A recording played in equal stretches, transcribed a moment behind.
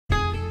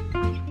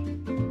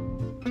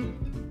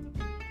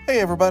Hey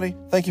everybody,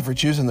 thank you for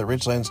choosing the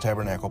Richlands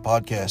Tabernacle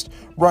podcast.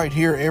 Right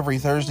here every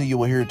Thursday you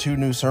will hear 2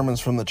 new sermons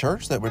from the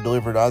church that were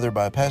delivered either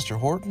by Pastor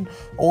Horton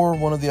or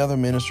one of the other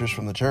ministers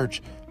from the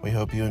church. We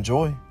hope you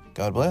enjoy.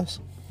 God bless.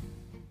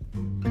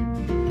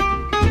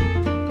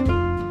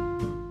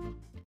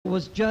 It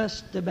was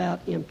just about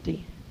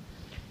empty.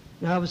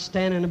 And I was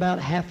standing about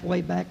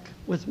halfway back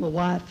with my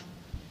wife.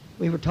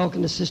 We were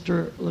talking to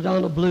Sister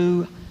LaDonna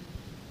Blue,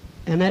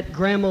 and that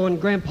grandma and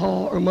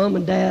grandpa or mom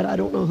and dad, I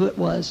don't know who it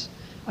was,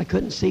 I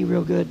couldn't see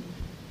real good,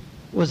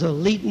 was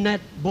leading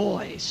that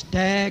boy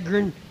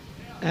staggering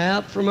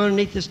out from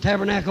underneath this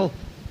tabernacle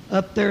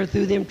up there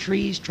through them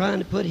trees trying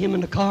to put him in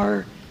the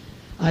car.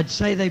 I'd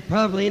say they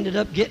probably ended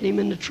up getting him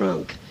in the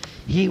trunk.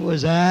 He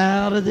was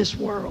out of this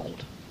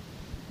world.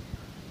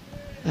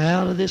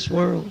 Out of this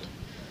world.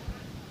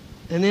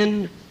 And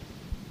then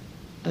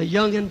a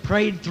youngin'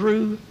 prayed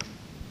through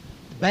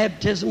the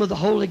baptism of the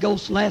Holy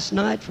Ghost last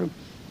night from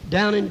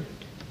down in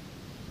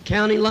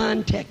County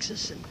Line,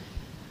 Texas. And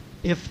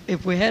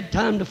if we had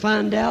time to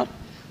find out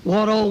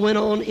what all went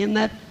on in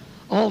that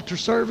altar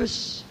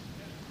service,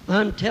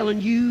 I'm telling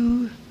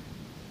you,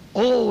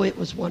 oh, it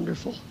was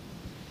wonderful.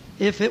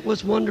 If it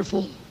was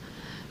wonderful,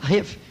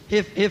 if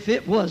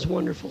it was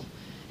wonderful,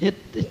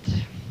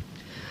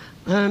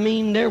 I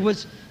mean, there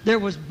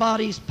was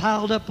bodies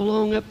piled up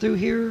up through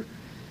here.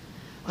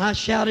 I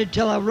shouted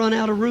till I run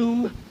out of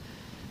room.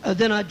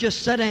 Then I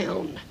just sat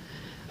down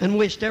and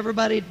wished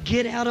everybody'd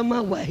get out of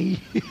my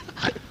way.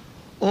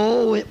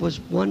 Oh, it was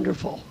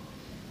wonderful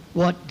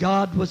what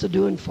God was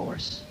doing for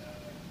us.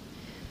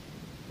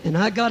 And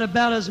I got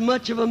about as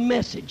much of a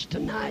message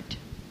tonight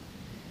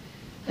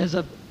as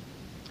a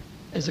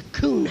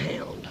coon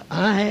hound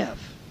I have.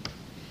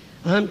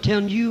 I'm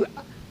telling you,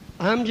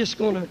 I'm just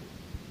gonna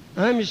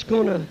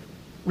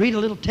read a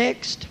little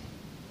text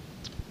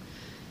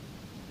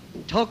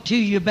and talk to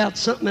you about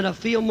something that I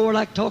feel more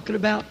like talking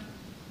about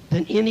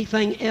than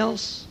anything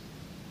else.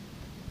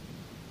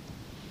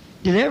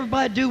 Did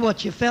everybody do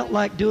what you felt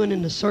like doing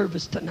in the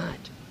service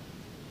tonight?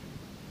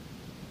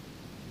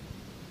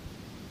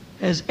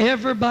 Has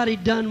everybody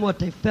done what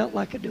they felt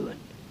like doing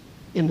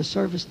in the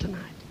service tonight?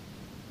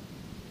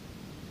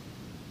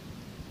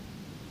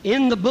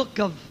 In the book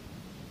of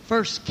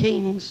 1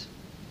 Kings,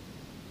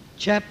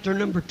 chapter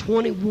number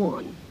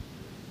 21,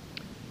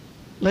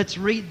 let's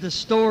read the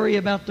story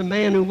about the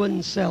man who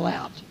wouldn't sell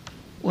out.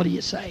 What do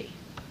you say?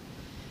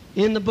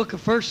 In the book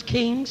of 1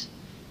 Kings,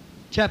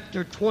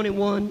 chapter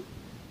 21,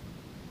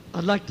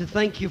 I'd like to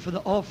thank you for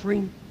the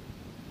offering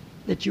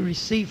that you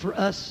received for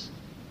us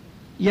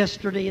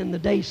yesterday in the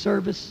day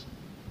service.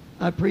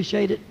 I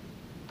appreciate it.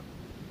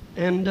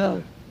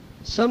 And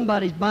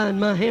somebody's buying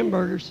my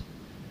hamburgers,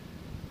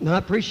 and I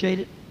appreciate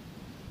it.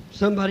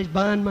 Somebody's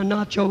buying my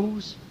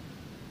nachos.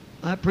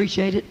 I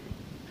appreciate it.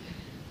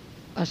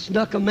 I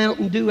snuck a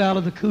Mountain Dew out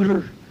of the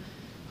cooler.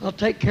 I'll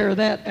take care of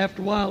that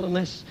after a while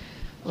unless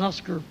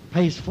Oscar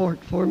pays for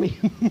it for me.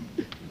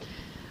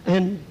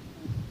 And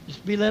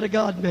just be led of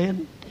God,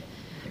 man.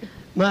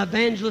 My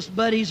evangelist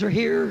buddies are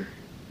here.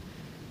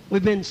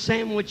 We've been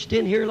sandwiched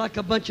in here like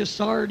a bunch of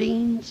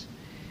sardines.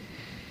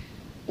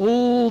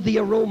 Oh, the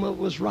aroma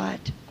was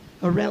right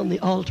around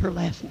the altar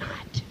last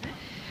night.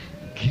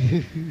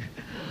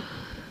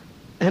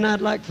 And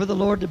I'd like for the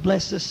Lord to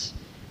bless us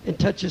and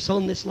touch us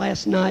on this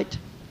last night.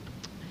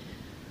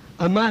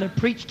 I might have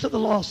preached to the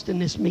lost in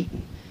this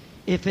meeting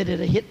if it had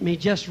hit me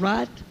just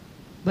right,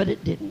 but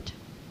it didn't.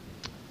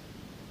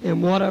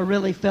 And what I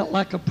really felt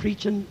like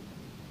preaching,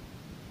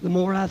 the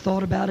more I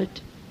thought about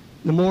it,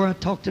 the more I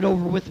talked it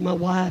over with my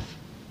wife,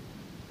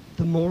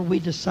 the more we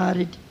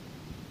decided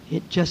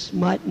it just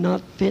might not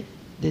fit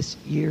this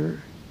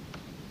year.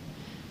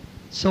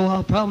 So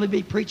I'll probably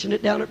be preaching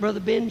it down at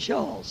Brother Ben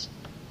Shaw's.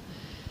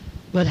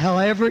 But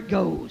however it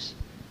goes,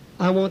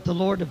 I want the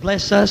Lord to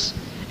bless us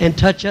and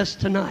touch us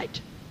tonight.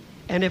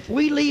 And if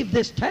we leave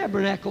this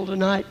tabernacle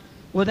tonight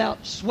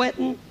without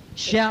sweating,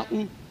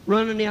 shouting,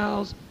 running the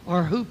aisles,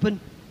 or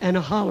hooping and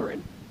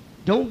hollering,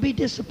 don't be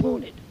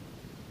disappointed.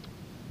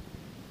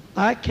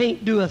 I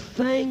can't do a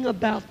thing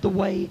about the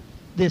way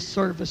this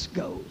service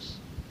goes.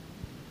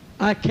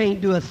 I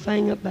can't do a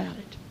thing about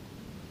it.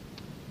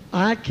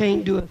 I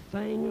can't do a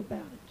thing about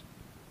it.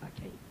 I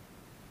can't.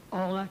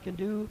 All I can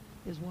do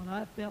is what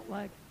I felt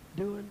like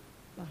doing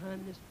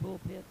behind this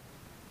pulpit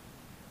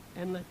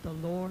and let the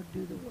Lord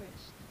do the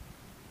rest.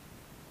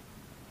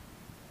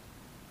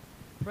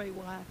 Pray,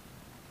 wife.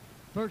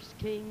 1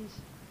 Kings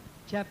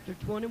chapter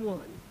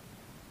 21,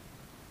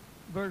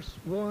 verse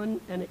 1,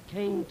 and it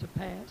came to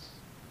pass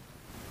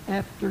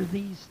after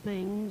these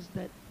things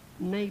that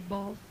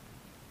Naboth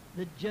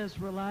the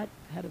Jezreelite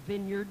had a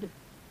vineyard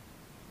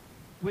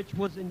which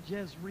was in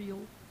Jezreel,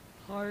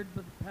 hard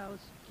by the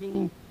palace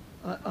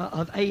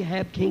of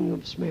Ahab, king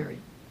of Samaria.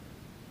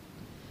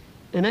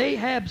 And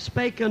Ahab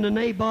spake unto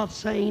Naboth,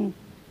 saying,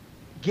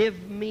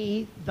 Give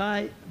me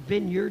thy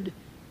vineyard,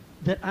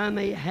 that I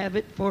may have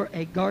it for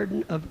a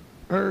garden of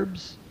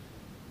herbs,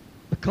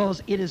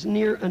 because it is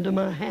near unto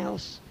my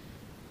house,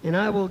 and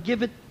I will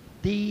give it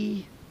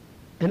thee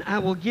and I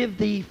will give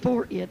thee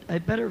for it a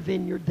better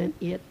vineyard than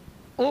it.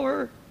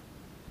 Or,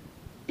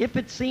 if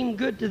it seem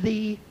good to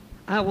thee,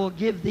 I will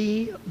give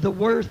thee the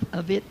worth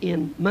of it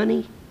in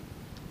money.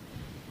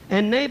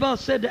 And Nabal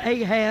said to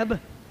Ahab,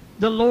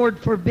 the Lord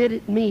forbid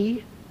it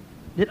me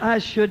that I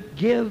should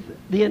give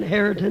the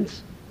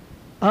inheritance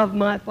of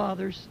my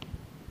fathers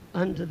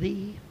unto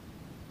thee.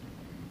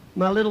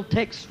 My little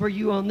text for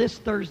you on this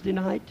Thursday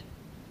night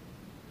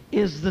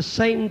is the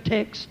same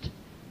text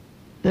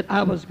that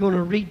I was going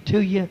to read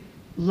to you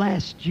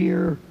last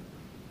year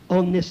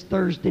on this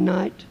Thursday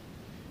night.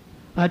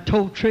 I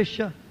told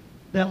Tricia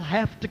they'll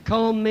have to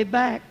call me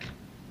back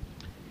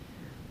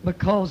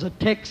because a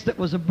text that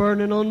was a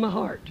burning on my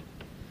heart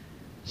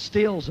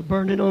still's a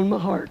burning on my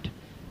heart.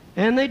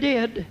 And they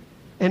did,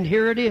 and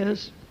here it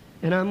is,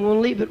 and I'm going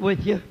to leave it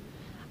with you.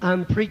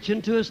 I'm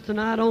preaching to us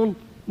tonight on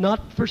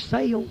not for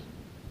sale.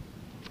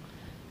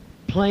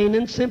 Plain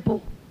and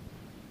simple.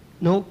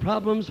 No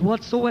problems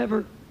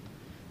whatsoever.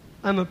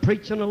 I'm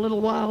preaching a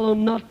little while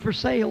on not for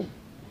sale.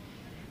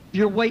 If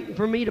you're waiting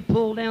for me to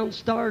pull down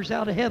stars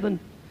out of heaven,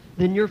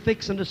 then you're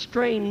fixing to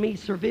strain me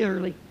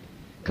severely,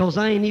 because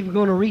I ain't even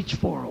going to reach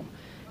for them.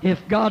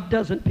 If God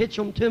doesn't pitch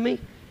them to me,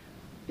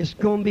 it's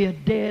going to be a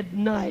dead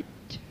night.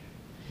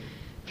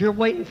 If you're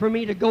waiting for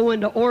me to go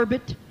into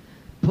orbit,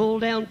 pull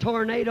down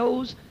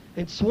tornadoes,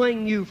 and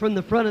swing you from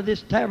the front of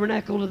this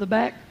tabernacle to the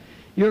back,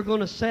 you're going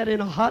to set in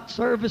a hot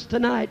service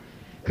tonight,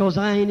 because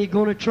I ain't even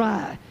going to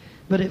try.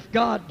 But if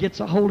God gets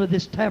a hold of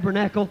this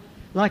tabernacle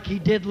like he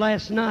did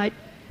last night,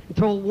 and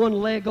throw one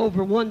leg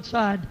over one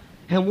side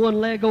and one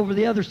leg over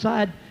the other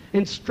side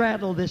and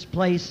straddle this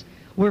place,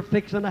 we're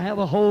fixing to have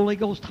a Holy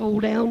Ghost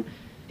hold down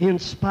in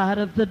spite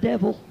of the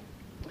devil.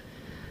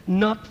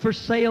 Not for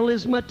sale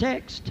is my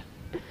text.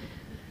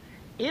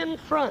 In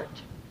front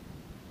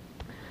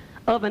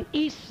of an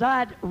East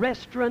Side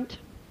restaurant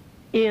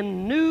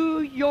in New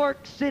York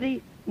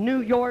City,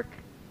 New York,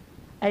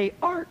 a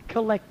art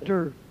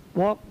collector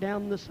walked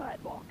down the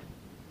sidewalk.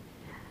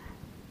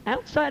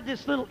 Outside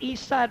this little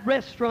East Side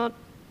restaurant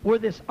where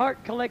this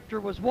art collector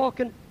was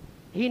walking,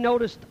 he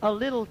noticed a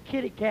little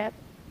kitty cat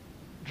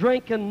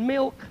drinking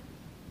milk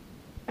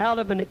out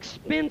of an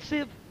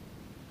expensive,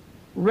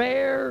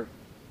 rare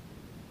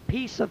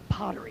piece of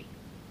pottery.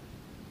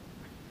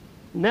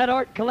 And that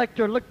art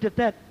collector looked at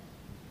that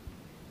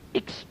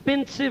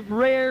expensive,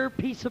 rare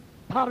piece of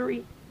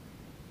pottery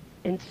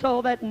and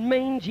saw that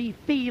mangy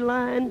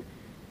feline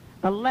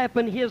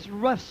lapping his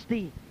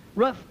rusty,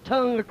 rough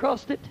tongue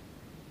across it,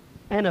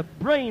 and a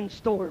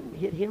brainstorm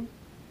hit him.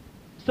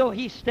 So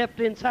he stepped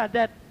inside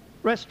that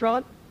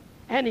restaurant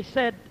and he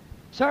said,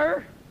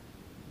 "Sir,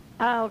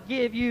 I'll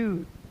give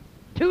you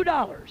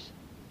 $2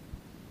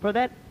 for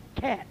that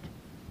cat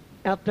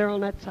out there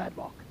on that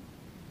sidewalk."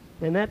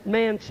 And that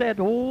man said,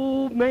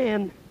 "Oh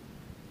man,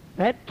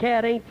 that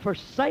cat ain't for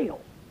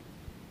sale.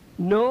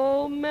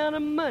 No amount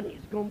of money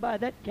is going to buy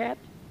that cat."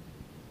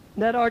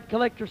 And that art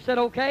collector said,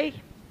 "Okay,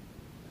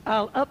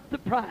 I'll up the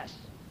price.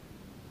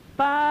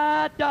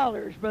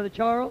 $5, Brother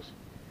Charles.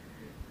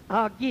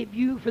 I'll give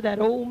you for that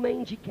old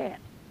mangy cat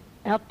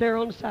out there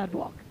on the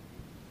sidewalk."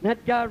 And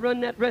that guy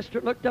running that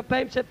restaurant looked up at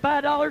him and said,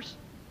 $5?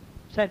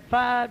 Said,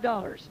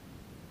 $5.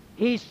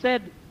 He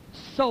said,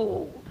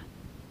 "Sold.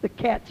 The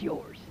cat's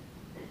yours."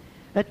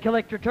 That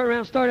collector turned around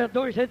and started out the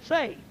door. He said,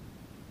 "Say,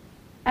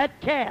 that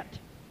cat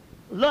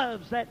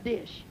loves that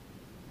dish.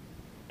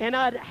 And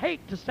I'd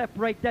hate to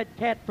separate that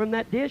cat from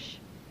that dish.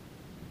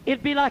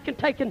 It'd be like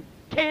taking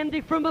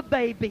candy from a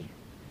baby.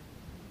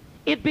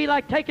 It'd be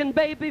like taking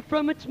baby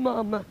from its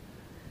mama.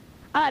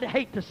 I'd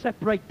hate to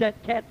separate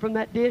that cat from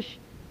that dish.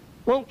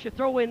 Won't you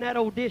throw in that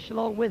old dish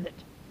along with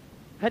it?"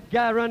 That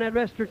guy running that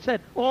restaurant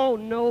said, "Oh,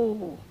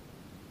 no,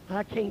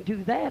 I can't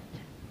do that.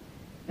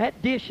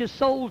 That dish has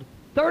sold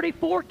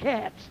 34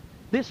 cats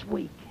this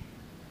week."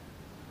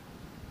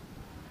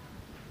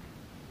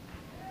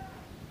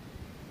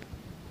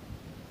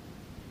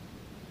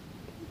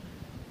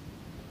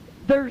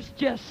 There's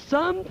just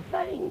some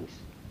things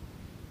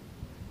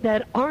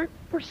that aren't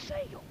for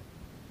sale.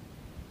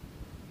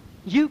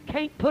 You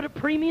can't put a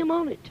premium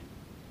on it.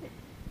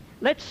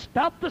 Let's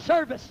stop the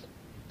service.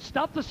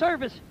 Stop the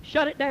service.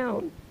 Shut it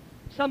down.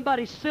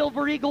 Somebody's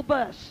Silver Eagle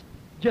bus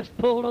just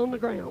pulled on the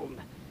ground.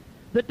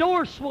 The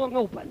door swung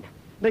open.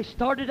 They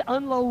started to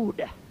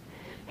unload.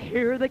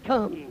 Here they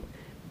come,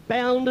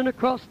 bounding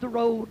across the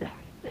road.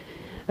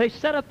 They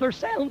set up their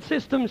sound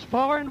systems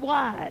far and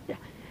wide.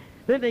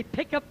 Then they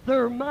pick up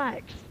their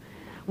mics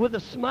with a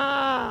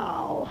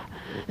smile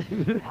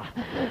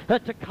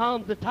to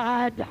calm the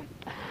tide.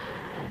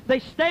 They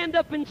stand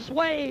up and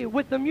sway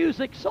with the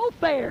music so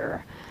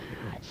fair.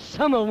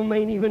 Some of them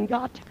ain't even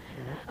got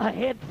a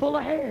head full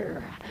of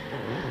hair.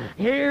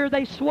 Here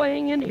they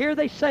swing and here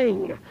they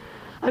sing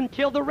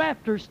until the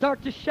rafters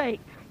start to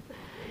shake.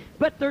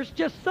 But there's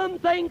just some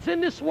things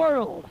in this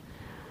world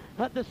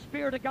that the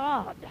Spirit of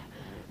God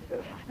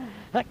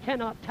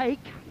cannot take.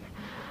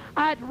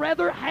 I'd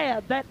rather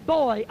have that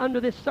boy under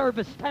this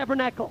service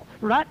tabernacle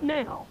right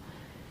now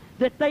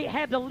that they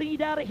had to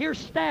lead out of here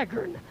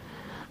staggering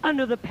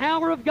under the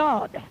power of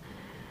God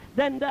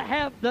than to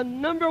have the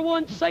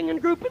 #1 singing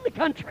group in the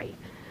country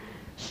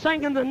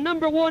singing the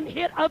 #1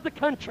 hit of the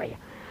country.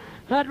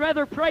 I'd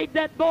rather pray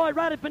that boy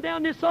right up and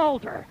down this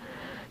altar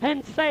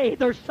and say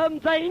there's some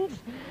things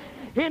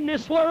in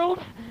this world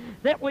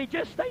that we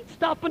just ain't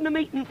stopping the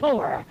meeting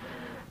for.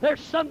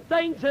 There's some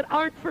things that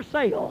aren't for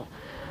sale.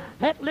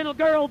 That little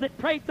girl that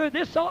prayed through,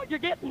 this all you're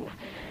getting.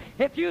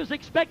 If you was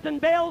expecting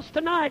bells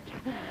tonight,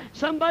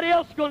 somebody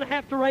else is going to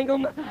have to ring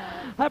them.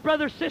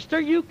 Brother, sister,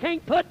 you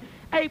can't put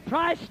a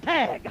price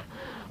tag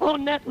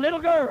on that little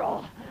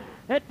girl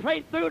that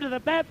prayed through to the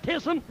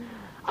baptism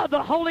of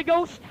the Holy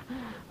Ghost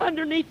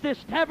underneath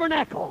this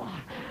tabernacle.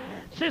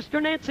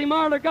 Sister Nancy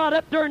Marler got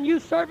up during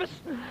youth service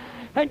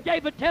and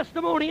gave a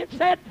testimony and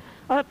said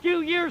a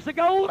few years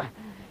ago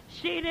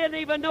she didn't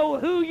even know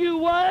who you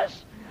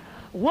was,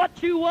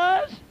 what you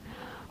was,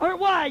 or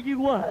why you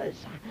was.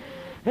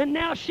 And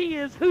now she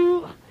is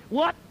who,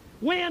 what,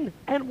 when,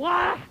 and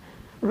why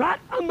right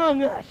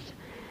among us.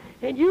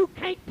 And you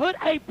can't put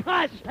a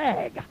price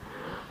tag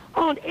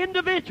on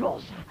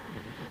individuals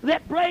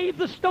that brave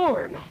the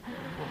storm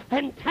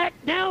and tack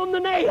down the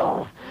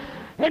nail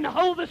and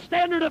hold the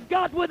standard of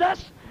God with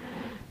us.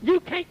 You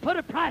can't put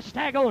a price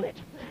tag on it.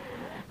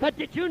 But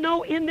did you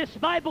know in this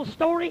Bible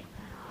story,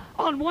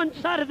 on one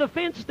side of the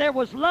fence there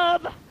was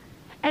love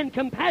and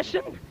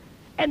compassion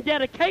and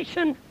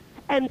dedication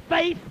and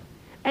faith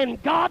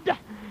and God,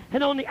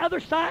 and on the other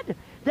side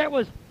there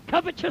was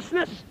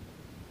covetousness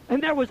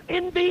and there was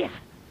envy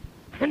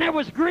and there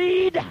was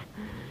greed.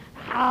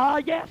 Ah,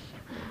 yes.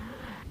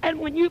 And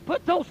when you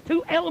put those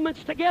two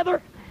elements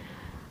together,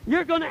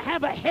 you're going to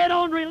have a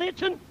head-on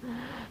religion,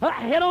 a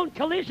head-on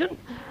collision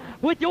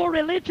with your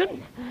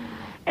religion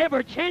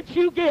every chance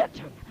you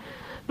get.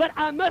 But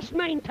I must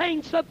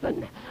maintain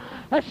something.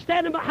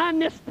 Standing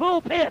behind this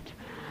pulpit,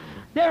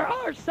 there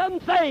are some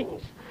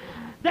things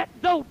that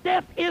though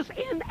death is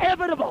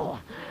inevitable,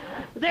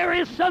 there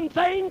is some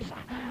things,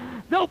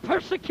 though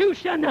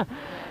persecution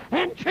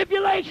and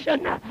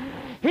tribulation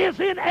is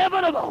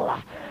inevitable,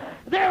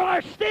 there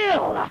are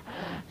still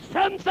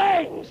some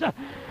things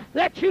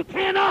that you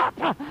cannot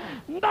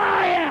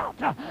buy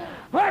out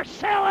or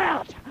sell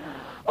out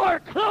or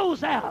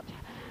close out,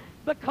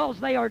 because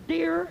they are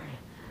dear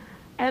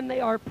and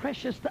they are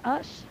precious to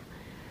us,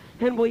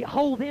 and we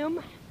hold them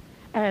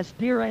as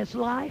dear as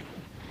life.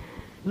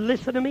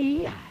 Listen to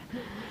me.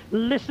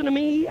 Listen to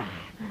me.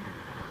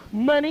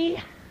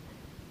 Money,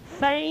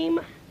 fame,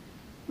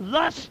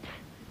 lust,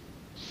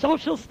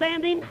 social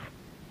standing,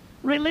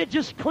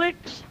 religious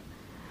cliques,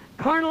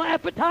 carnal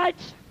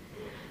appetites,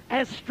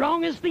 as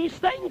strong as these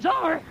things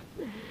are,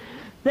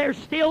 there's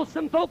still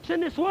some folks in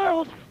this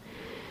world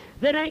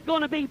that ain't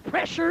going to be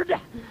pressured.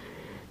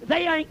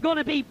 They ain't going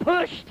to be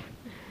pushed.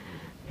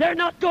 They're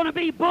not going to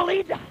be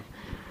bullied.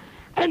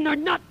 And they're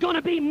not going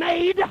to be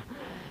made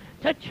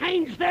to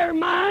change their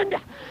mind,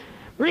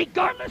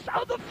 regardless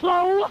of the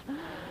flow,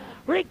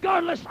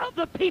 regardless of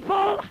the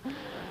people,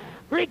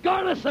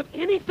 regardless of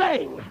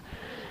anything.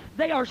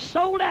 They are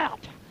sold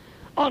out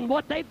on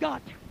what they've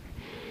got.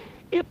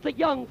 If the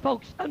young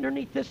folks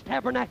underneath this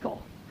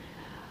tabernacle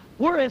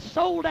were as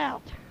sold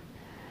out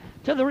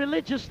to the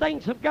religious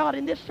things of God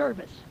in this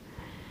service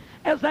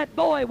as that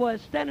boy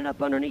was standing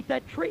up underneath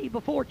that tree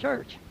before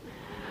church,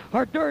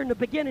 or during the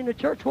beginning of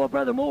church while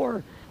Brother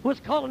Moore was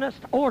calling us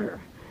to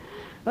order,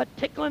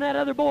 tickling that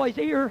other boy's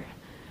ear,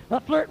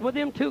 flirting with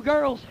them two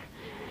girls.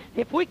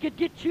 If we could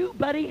get you,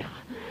 buddy,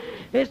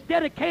 as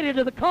dedicated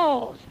to the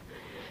cause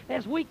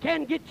as we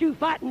can get you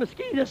fighting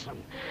mosquitoes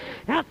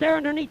out there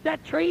underneath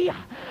that tree,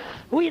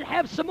 we'd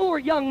have some more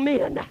young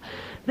men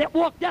that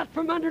walked out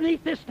from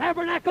underneath this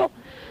tabernacle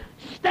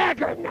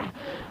staggering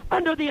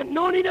under the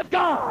anointing of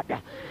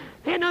God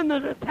and under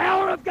the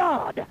power of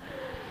God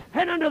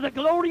and under the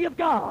glory of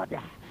God.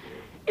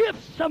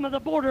 If some of the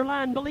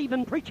borderline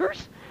believing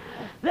preachers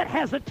that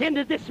has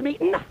attended this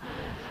meeting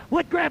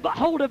would grab a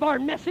hold of our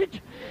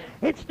message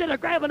instead of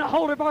grabbing a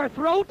hold of our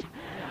throat,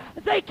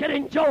 they could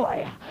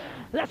enjoy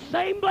the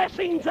same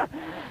blessings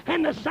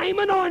and the same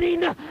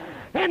anointing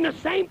and the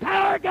same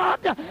power of God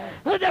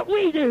that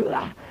we do.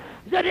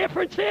 The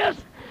difference is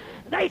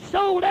they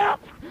sold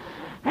out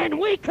and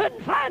we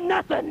couldn't find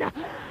nothing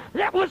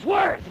that was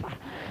worth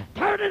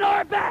turning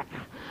our back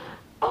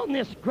on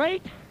this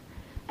great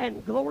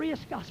and glorious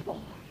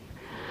gospel.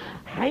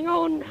 Hang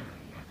on.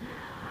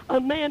 A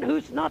man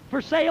who's not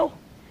for sale,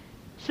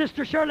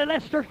 Sister Shirley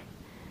Lester,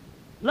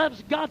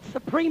 loves God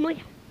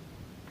supremely.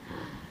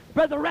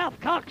 Brother Ralph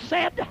Cox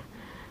said,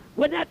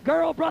 when that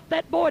girl brought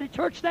that boy to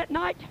church that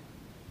night,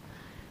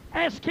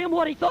 asked him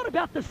what he thought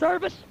about the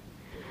service.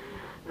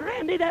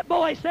 Randy, that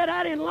boy said,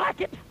 I didn't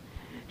like it.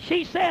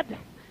 She said,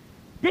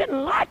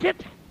 didn't like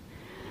it?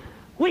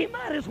 We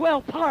might as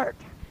well part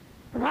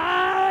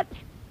right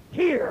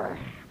here.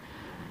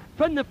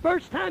 From the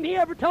first time he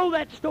ever told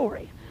that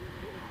story.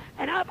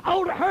 And I've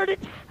overheard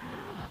it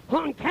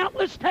on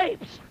countless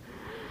tapes.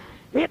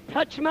 It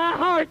touched my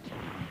heart.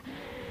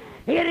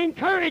 It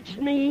encouraged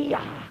me.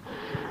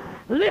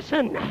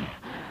 Listen,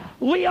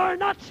 we are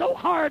not so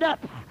hard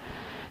up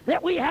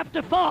that we have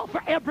to fall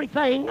for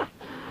everything.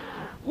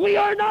 We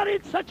are not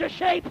in such a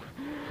shape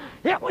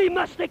that we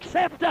must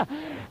accept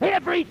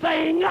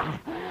everything.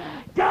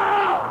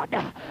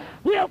 God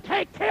will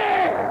take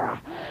care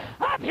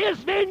of his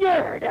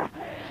vineyard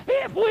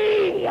if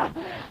we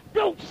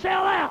don't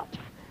sell out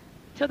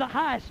to the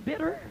highest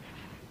bidder.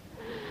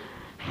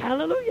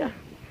 Hallelujah.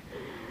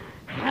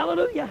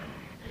 Hallelujah.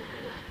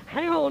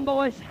 Hang on,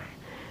 boys.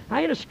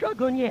 I ain't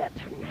struggling yet.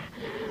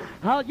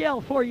 I'll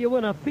yell for you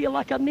when I feel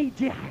like I need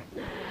you.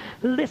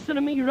 Listen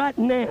to me right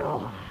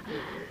now.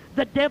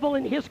 The devil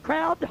and his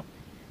crowd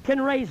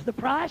can raise the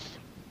price.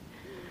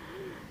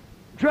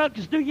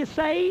 Drugs, do you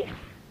say?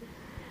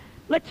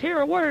 Let's hear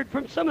a word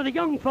from some of the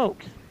young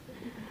folks.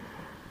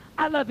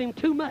 I love him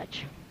too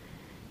much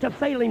to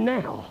fail him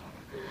now.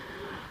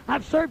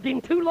 I've served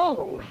him too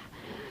long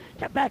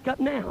to back up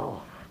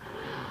now.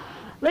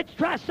 Let's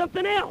try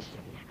something else.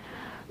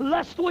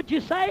 Lust, would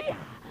you say?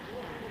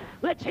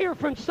 Let's hear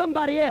from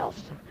somebody else.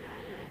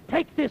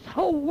 Take this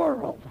whole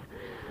world,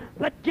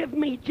 but give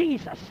me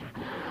Jesus.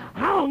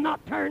 I'll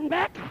not turn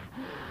back.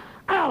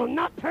 I'll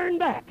not turn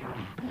back.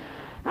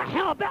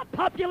 How about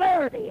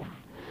popularity?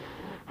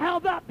 How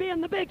about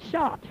being the big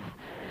shot?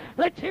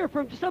 Let's hear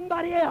from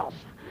somebody else.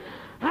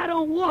 I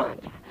don't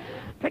want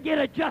to get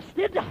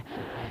adjusted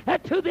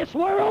to this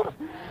world.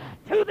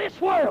 To this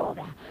world.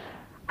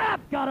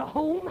 I've got a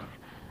home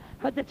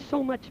that's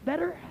so much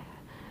better.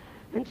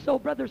 And so,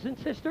 brothers and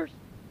sisters,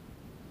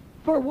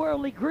 for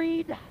worldly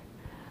greed,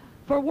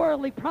 for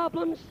worldly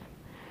problems,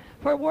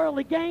 for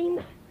worldly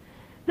gain,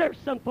 there's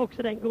some folks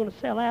that ain't going to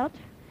sell out.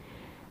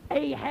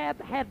 Ahab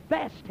had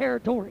vast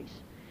territories.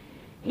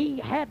 He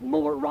had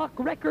more rock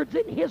records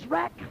in his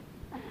rack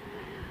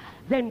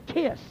than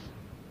Kiss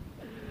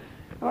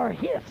or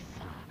Hiss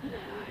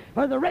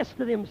or the rest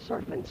of them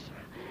serpents.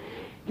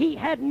 He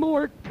had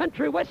more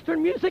country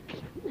western music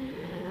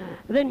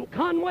than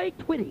Conway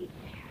Twitty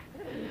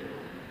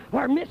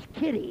or Miss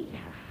Kitty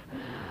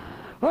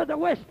or the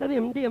rest of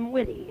them dim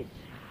witties.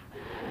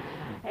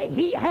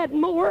 He had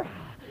more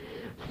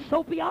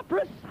soapy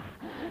operas,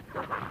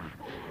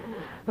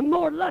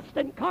 more lust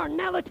and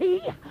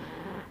carnality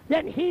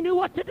than he knew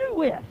what to do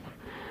with.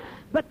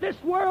 But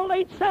this world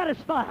ain't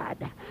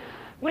satisfied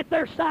with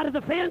their side of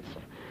the fence.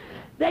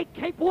 They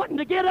keep wanting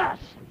to get us.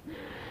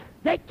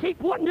 They keep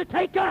wanting to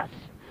take us.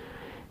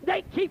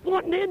 They keep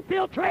wanting to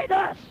infiltrate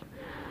us.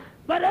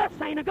 But us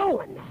ain't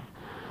a-going.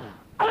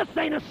 Us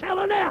ain't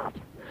a-selling out.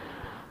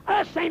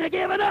 Us ain't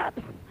a-giving up.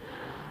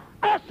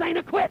 Us ain't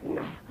a-quitting.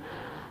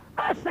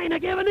 Us ain't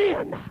a-giving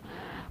in.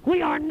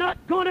 We are not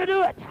going to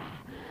do it.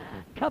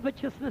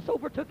 Covetousness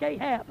overtook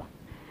Ahab.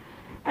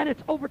 And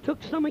it's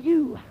overtook some of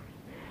you.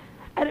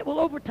 And it will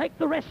overtake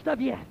the rest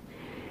of you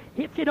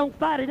if you don't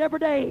fight it every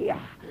day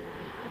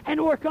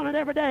and work on it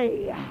every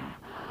day.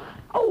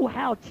 Oh,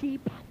 how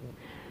cheap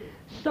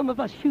some of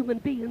us human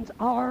beings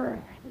are.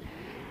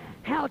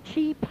 How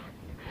cheap,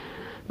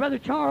 Brother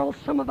Charles,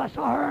 some of us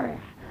are.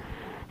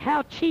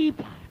 How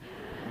cheap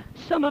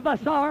some of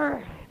us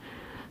are.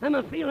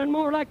 I'm feeling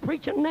more like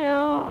preaching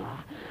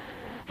now.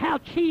 How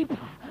cheap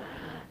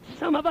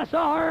some of us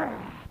are.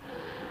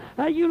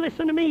 You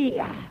listen to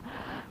me.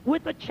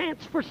 With a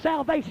chance for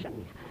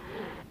salvation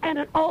and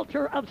an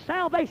altar of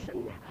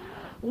salvation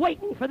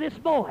waiting for this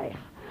boy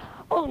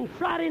on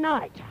Friday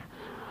night.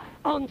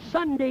 On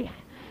Sunday,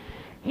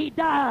 he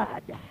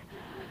died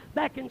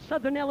back in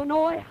southern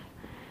Illinois,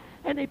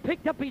 and they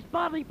picked up his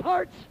bodily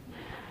parts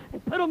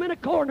and put them in a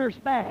coroner's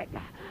bag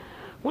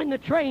when the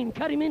train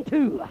cut him in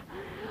two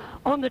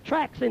on the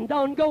tracks in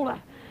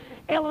Dongola,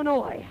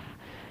 Illinois,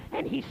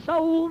 and he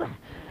sold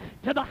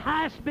to the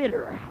highest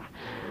bidder.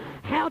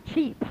 How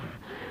cheap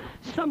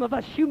some of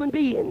us human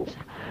beings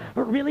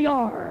really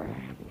are.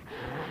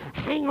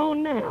 Hang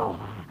on now,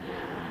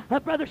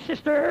 brother,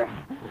 sister,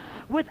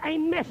 with a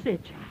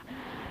message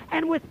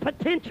and with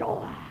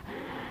potential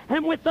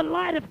and with the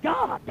light of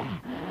God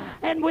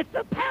and with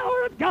the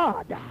power of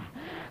God.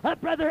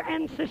 Brother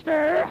and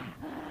sister,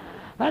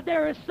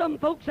 there is some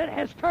folks that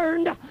has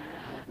turned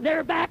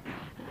their back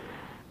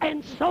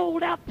and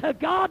sold out to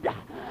God,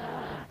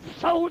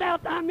 sold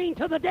out,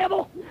 to the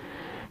devil,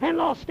 and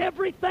lost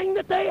everything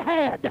that they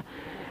had.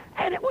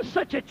 And it was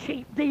such a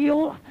cheap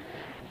deal.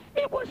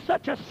 It was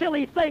such a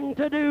silly thing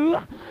to do.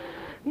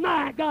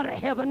 My God of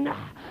heaven,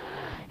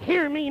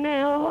 hear me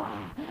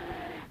now.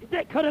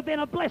 That could have been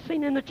a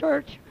blessing in the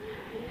church.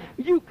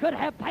 You could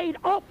have paid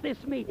off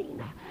this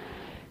meeting.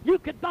 You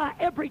could buy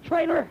every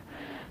trailer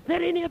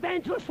that any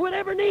evangelist would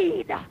ever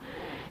need.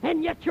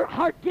 And yet your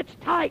heart gets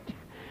tight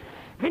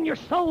and your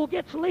soul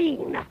gets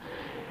lean.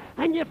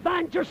 And you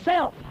find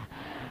yourself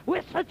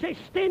with such a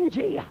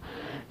stingy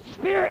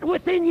spirit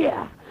within you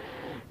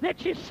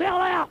that you sell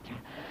out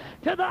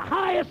to the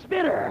highest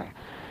bidder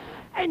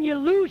and you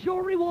lose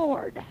your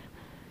reward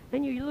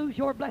and you lose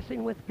your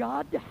blessing with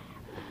God.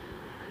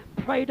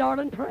 Pray,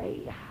 darling,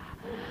 pray.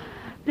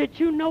 Did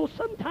you know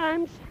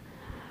sometimes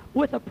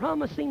with a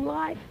promising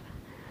life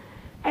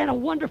and a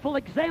wonderful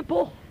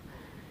example,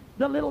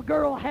 the little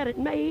girl had it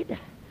made,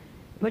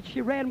 but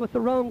she ran with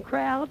the wrong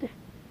crowd.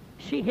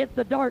 She hit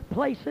the dark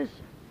places,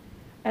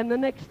 and the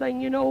next thing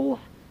you know,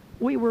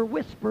 we were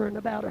whispering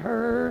about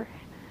her,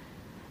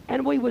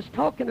 and we was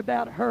talking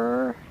about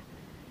her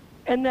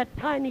and that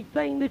tiny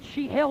thing that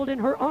she held in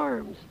her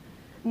arms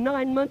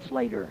 9 months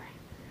later,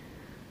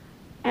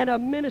 and a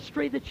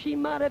ministry that she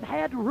might have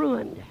had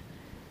ruined.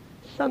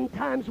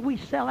 Sometimes we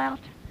sell out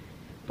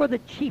for the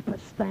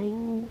cheapest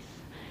things.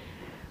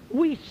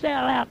 We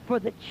sell out for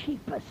the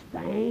cheapest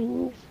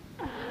things.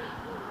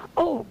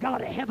 Oh,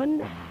 God of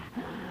heaven.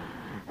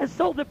 And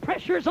so the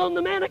pressure's on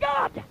the man of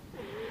God.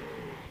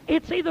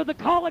 It's either the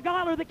call of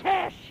God or the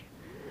cash.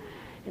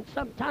 And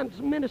sometimes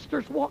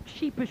ministers walk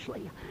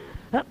sheepishly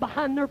up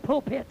behind their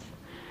pulpits,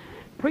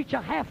 preach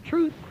a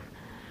half-truth,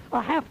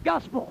 a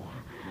half-gospel.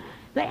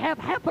 They have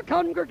half a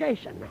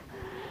congregation.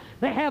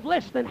 They have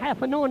less than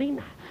half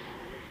anointing.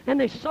 And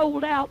they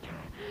sold out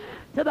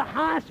to the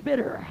highest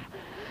bidder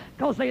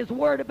because they was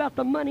worried about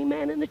the money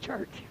man in the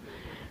church,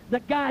 the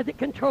guy that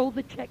controlled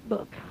the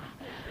checkbook.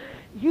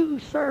 You,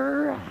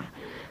 sir,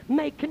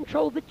 may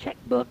control the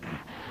checkbook,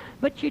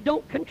 but you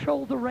don't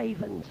control the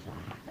ravens.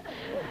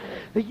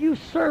 You,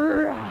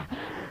 sir,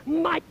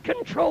 might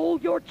control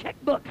your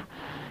checkbook,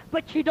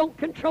 but you don't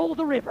control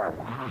the river.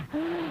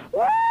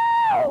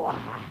 Whoa!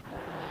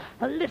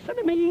 Listen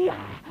to me,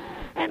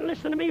 and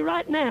listen to me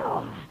right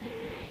now.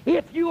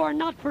 If you are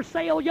not for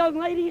sale, young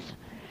ladies,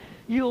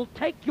 you'll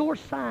take your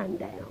sign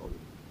down.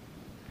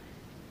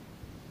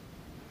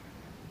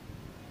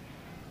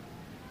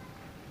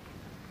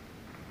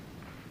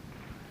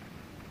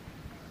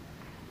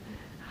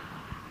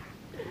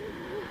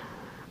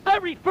 I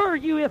refer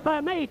you, if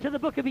I may, to the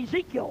book of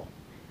Ezekiel,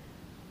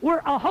 where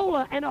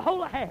Aholah and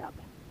Aholahab,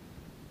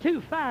 two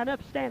fine,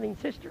 upstanding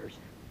sisters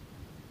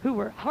who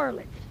were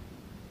harlots.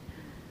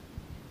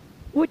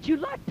 Would you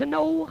like to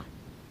know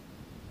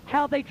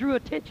how they drew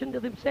attention to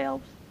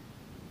themselves?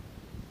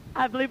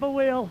 I believe I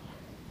will.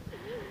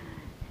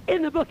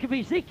 In the book of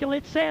Ezekiel,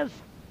 it says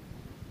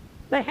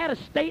they had a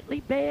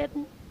stately bed.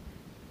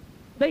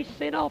 They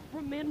sent off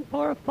for men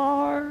from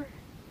afar,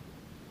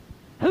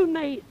 whom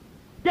they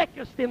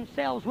deckest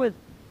themselves with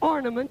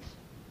ornaments,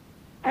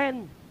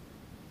 and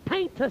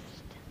paintest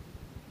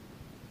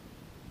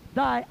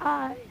thy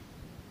eyes.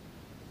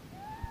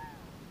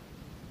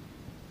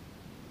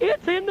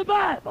 It's in the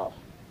Bible.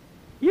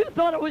 You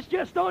thought it was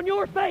just on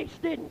your face,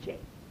 didn't you?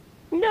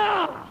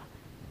 No,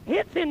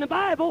 it's in the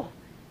Bible,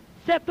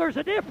 except there's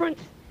a difference.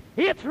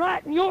 It's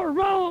right and you're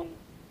wrong.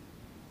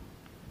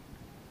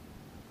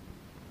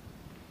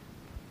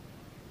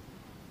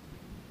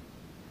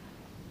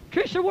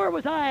 Tricia, where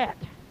was I at?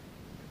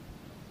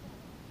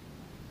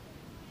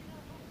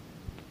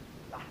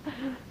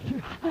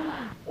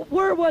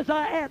 Where was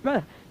I at,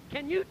 brother?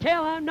 Can you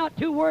tell I'm not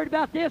too worried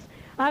about this?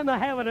 I'm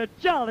having a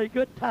jolly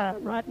good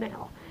time right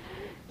now.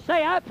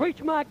 Say, I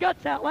preached my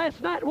guts out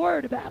last night and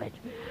worried about it.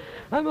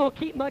 I'm going to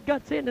keep my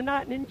guts in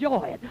tonight and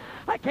enjoy it.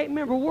 I can't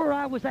remember where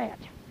I was at,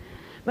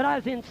 but I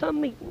was in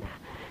some meeting,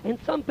 and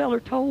some feller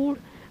told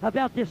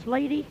about this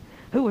lady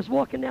who was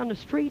walking down the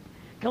street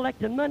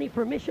collecting money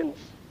for missions,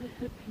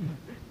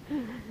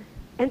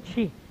 and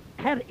she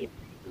had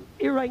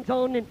earrings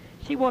on, and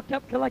she walked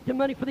up collecting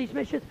money for these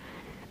missions,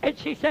 and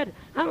she said,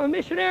 I'm a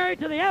missionary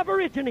to the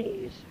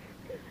Aborigines.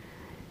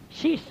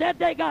 She said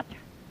they got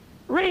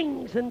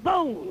rings and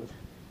bones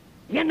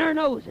in their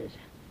noses.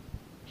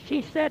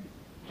 She said,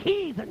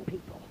 heathen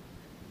people,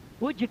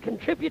 would you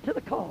contribute to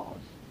the cause?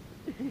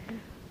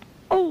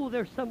 Oh,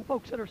 there's some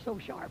folks that are so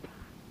sharp.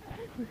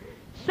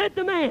 Said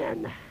the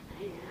man,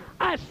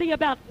 I see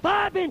about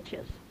 5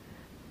 inches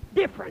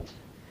difference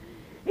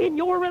in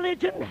your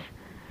religion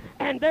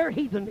and their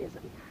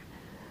heathenism.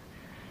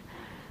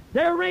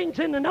 Their rings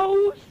in the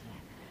nose,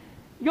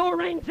 your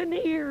rings in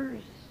the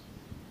ears.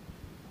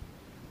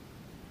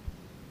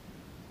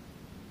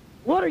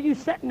 What are you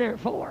sitting there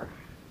for?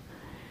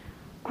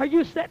 Are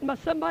you sitting by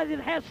somebody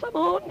that has some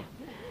on?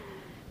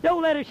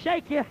 Don't let it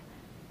shake you.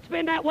 It's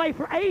been that way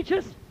for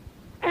ages,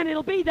 and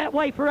it'll be that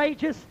way for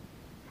ages.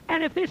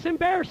 And if this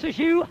embarrasses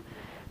you,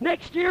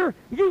 next year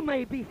you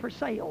may be for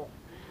sale.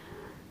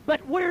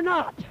 But we're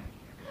not.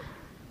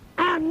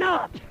 I'm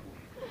not.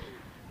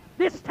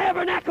 This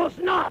tabernacle's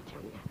not.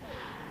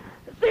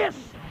 This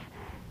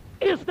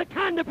is the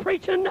kind of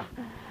preaching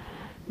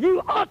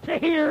you ought to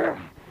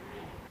hear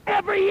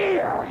every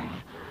year.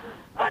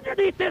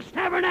 Underneath this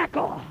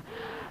tabernacle,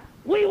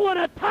 we want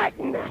to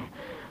tighten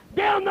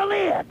down the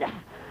lid,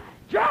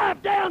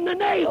 drive down the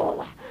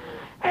nail,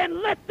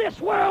 and let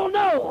this world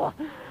know,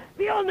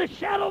 beyond the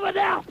shadow of a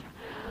doubt,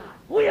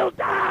 we'll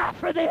die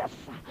for this.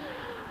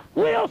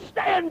 We'll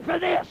stand for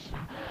this.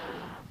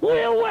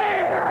 We'll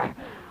wear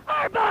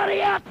our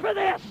body out for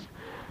this,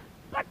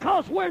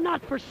 because we're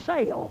not for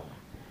sale.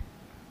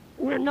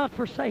 We're not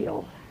for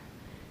sale.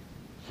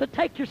 So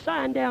take your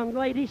sign down,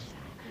 ladies.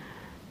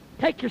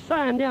 Take your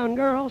sign down,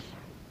 girls.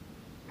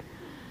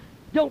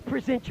 Don't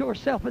present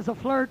yourself as a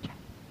flirt.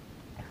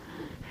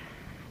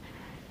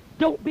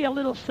 Don't be a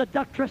little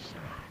seductress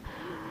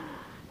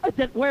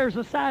that wears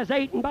a size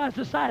 8 and buys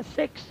a size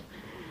 6.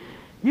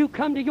 You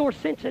come to your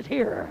senses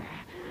here.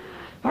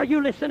 Are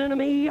you listening to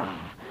me?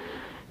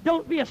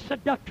 Don't be a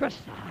seductress.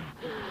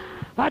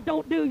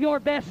 don't do your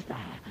best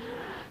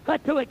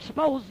to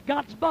expose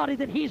God's body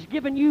that He's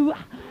given you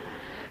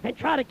and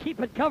try to keep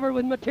it covered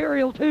with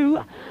material too,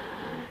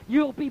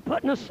 you'll be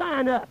putting a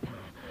sign up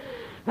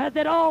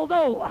that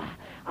although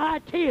I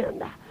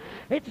attend,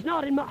 it's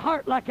not in my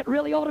heart like it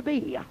really ought to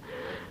be.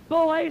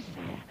 Boys,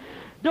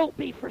 don't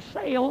be for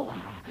sale.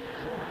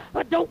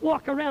 Don't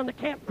walk around the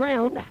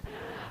campground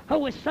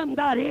with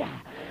somebody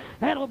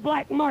that'll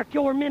black mark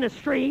your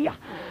ministry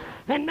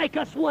and make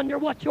us wonder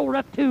what you're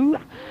up to.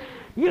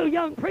 You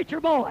young preacher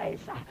boys,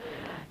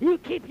 you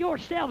keep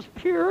yourselves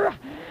pure,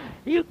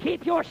 you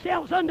keep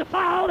yourselves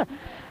undefiled,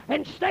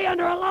 and stay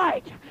under a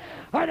light,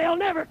 or they'll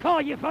never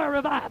call you for a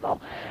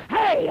revival.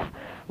 Hey,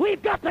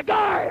 we've got to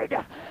guard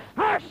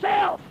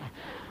ourselves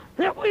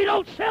that we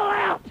don't sell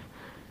out,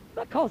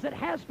 because it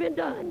has been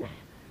done,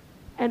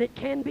 and it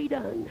can be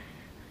done.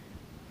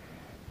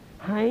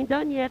 I ain't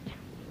done yet.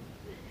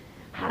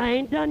 I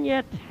ain't done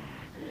yet.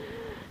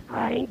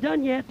 I ain't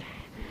done yet.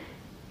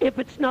 If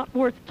it's not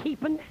worth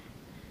keeping,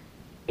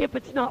 if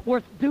it's not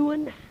worth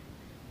doing,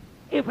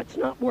 if it's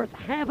not worth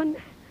having,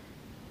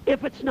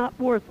 if it's not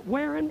worth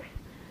wearing,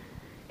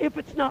 if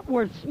it's not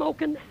worth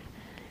smoking,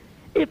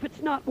 if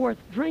it's not worth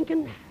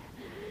drinking,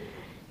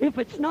 if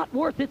it's not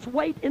worth its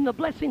weight in the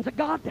blessings of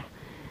God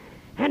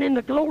and in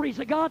the glories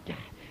of God,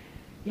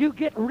 you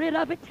get rid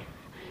of it.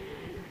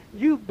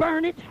 You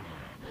burn it.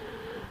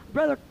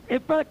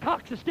 If Brother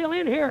Cox is still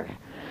in here,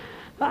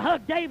 I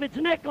hugged David's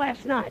neck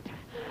last night.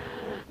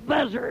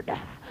 Buzzard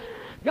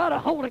got a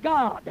hold of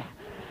God.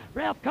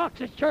 Ralph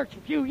Cox's church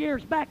a few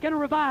years back in a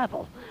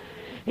revival.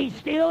 He's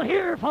still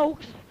here,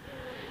 folks,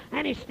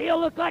 and he still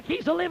looks like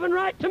he's a living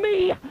right to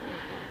me.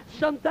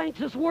 Some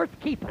things is worth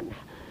keeping.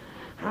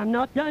 I'm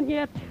not done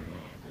yet.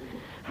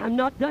 I'm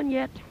not done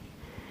yet.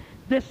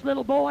 This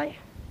little boy,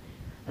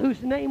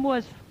 whose name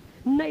was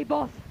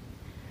Naboth,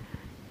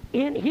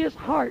 in his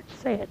heart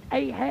said,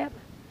 Ahab,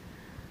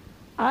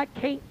 I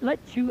can't let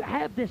you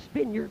have this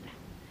vineyard,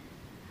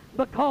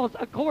 because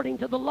according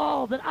to the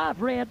law that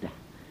I've read,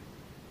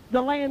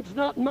 the land's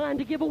not mine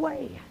to give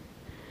away.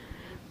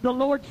 The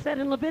Lord said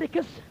in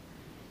Leviticus,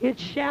 it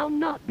shall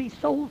not be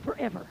sold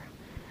forever.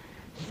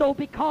 So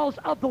because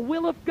of the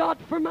will of God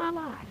for my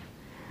life,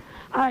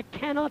 I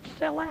cannot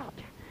sell out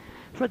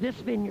for this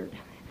vineyard.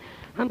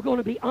 I'm going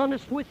to be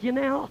honest with you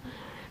now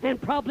and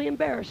probably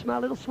embarrass my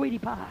little sweetie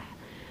pie.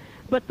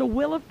 But the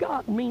will of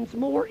God means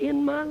more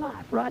in my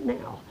life right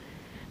now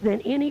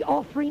than any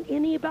offering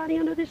anybody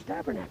under this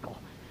tabernacle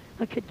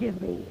could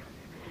give me.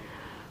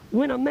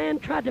 When a man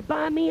tried to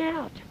buy me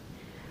out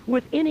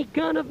with any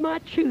gun of my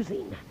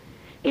choosing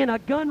in a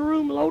gun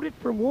room loaded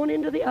from one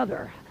end to the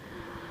other,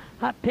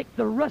 I picked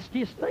the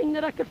rustiest thing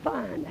that I could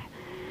find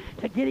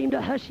to get him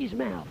to hush his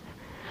mouth.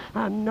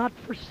 I'm not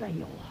for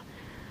sale.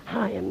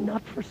 I am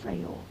not for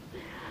sale.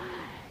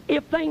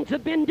 If things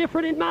had been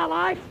different in my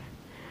life,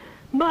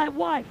 my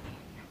wife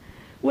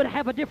would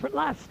have a different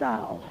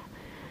lifestyle,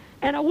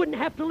 and I wouldn't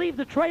have to leave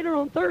the trailer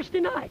on Thursday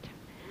night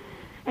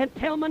and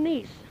tell my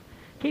niece,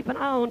 keep an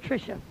eye on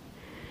Tricia.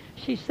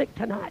 She's sick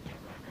tonight.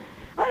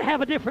 I'd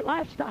have a different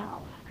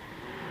lifestyle.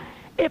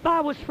 If I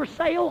was for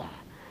sale,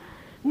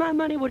 my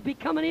money would be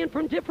coming in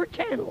from different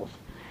channels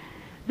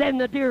than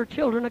the dear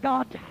children of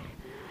God.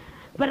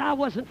 But I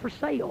wasn't for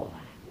sale.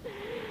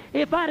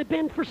 If I'd have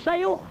been for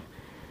sale,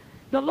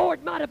 the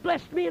Lord might have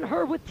blessed me and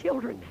her with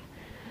children.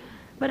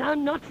 But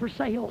I'm not for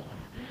sale.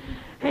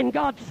 And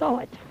God saw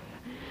it.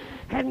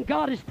 And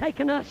God has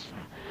taken us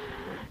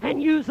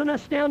and using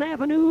us down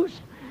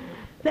avenues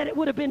that it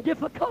would have been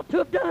difficult to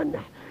have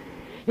done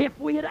if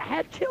we had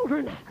had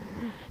children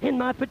in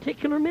my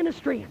particular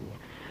ministry.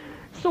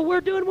 So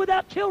we're doing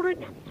without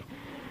children,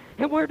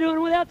 and we're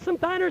doing without some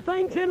finer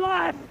things in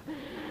life.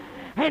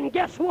 And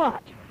guess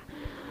what?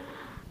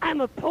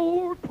 I'm a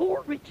poor,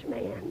 poor rich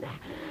man.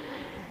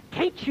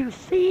 Can't you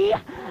see?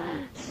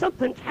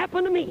 Something's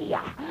happened to me.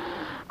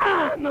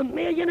 I'm a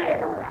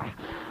millionaire.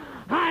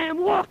 I am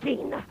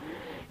walking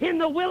in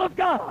the will of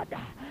God.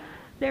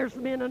 There's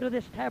men under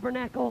this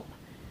tabernacle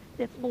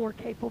that's more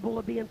capable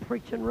of being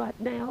preaching right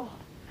now.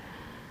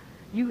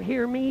 You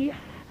hear me?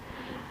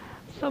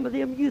 Some of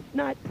them youth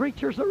night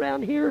preachers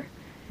around here,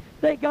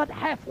 they got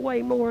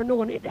halfway more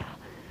anointed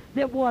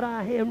than what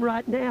I am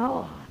right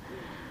now.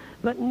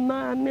 But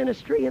my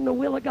ministry in the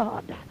will of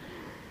God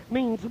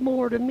means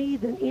more to me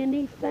than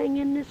anything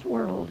in this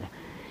world.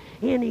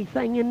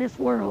 Anything in this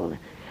world.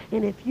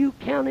 And if you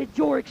counted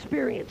your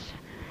experience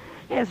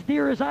as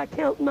dear as I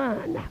count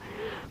mine,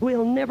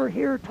 we'll never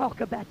hear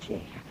talk about you.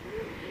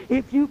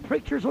 If you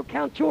preachers will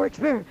count your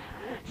experience,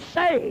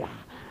 say,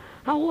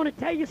 I want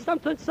to tell you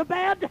something so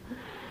bad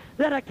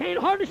that I can't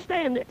hardly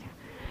stand it,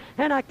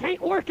 and I can't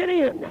work it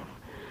in.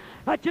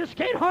 I just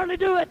can't hardly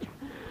do it.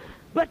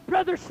 But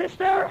brother,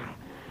 sister,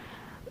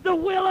 the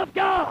will of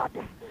God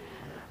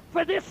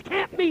for this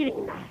camp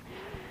meeting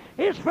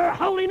is for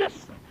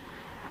holiness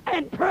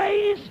and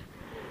praise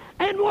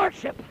and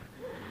worship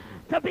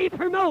to be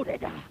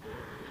promoted.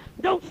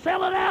 Don't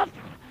sell it out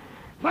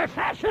for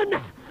fashion,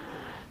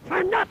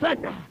 for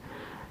nothing.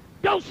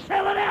 Don't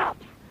sell it out.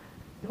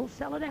 Don't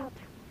sell it out.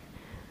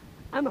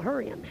 I'm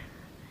hurrying.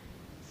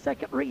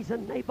 Second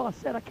reason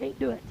Naboth said I can't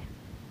do it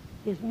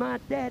is my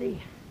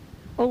daddy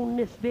owned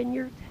this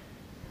vineyard.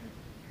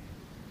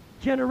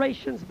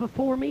 Generations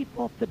before me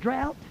fought the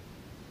drought,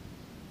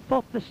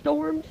 fought the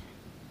storms,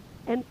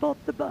 and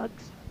fought the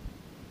bugs.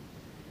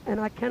 And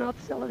I cannot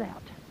sell it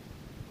out.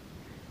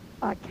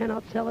 I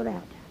cannot sell it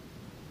out.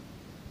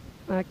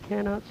 I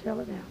cannot sell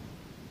it out.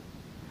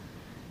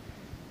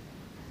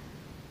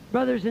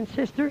 Brothers and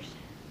sisters,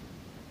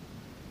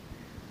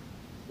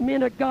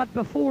 men of God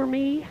before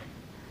me,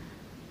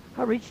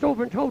 I reached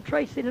over and told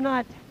Tracy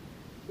tonight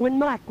when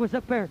Mike was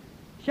up there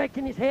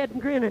shaking his head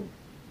and grinning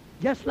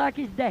just like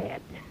his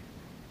dad.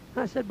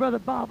 I said, Brother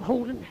Bob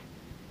Holden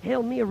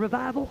held me a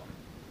revival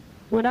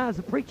when I was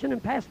a preaching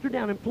and pastor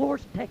down in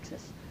Florence,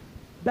 Texas,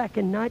 back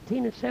in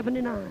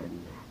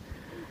 1979.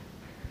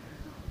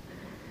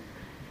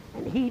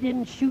 And he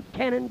didn't shoot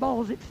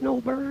cannonballs at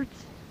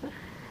snowbirds,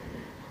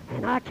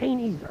 and I can't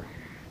either.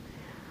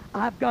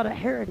 I've got a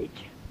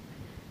heritage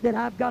that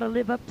I've got to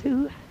live up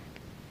to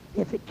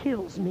if it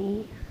kills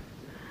me.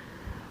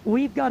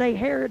 We've got a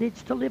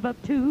heritage to live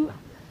up to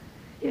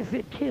if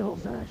it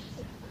kills us.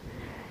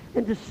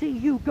 And to see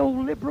you go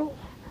liberal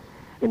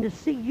and to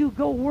see you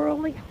go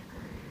worldly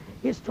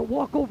is to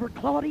walk over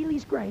Claude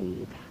Ely's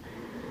grave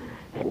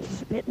and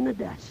spit in the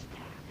dust.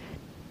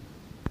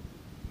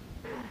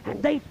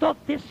 And they thought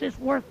this is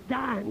worth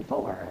dying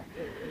for.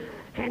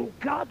 And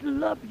God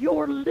loved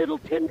your little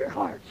tender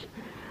hearts.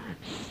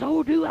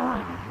 So do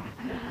I.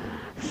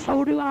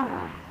 So do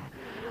I.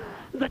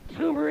 The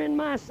tumor in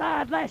my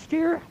side last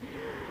year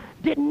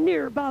didn't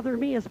near bother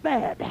me as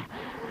bad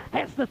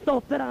as the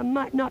thought that I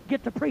might not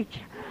get to preach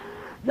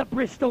the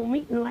Bristol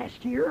meeting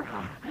last year.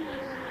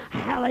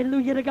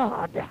 Hallelujah to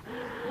God.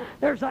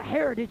 There's a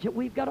heritage that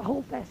we've got to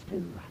hold fast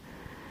to.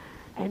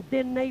 And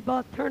then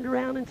Naboth turned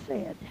around and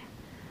said,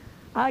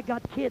 I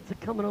got kids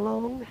coming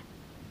along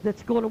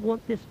that's going to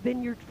want this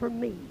vineyard from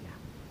me.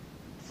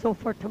 So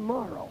for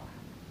tomorrow,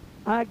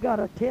 I got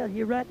to tell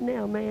you right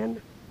now, man,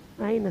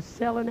 I ain't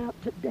a-selling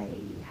out today.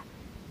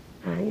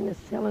 I ain't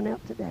a-selling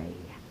out today.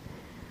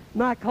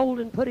 Mike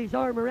Holden put his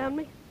arm around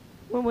me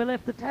when we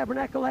left the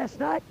tabernacle last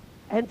night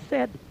and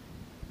said,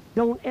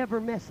 don't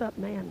ever mess up,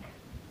 man.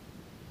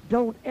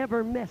 Don't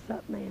ever mess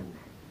up, man.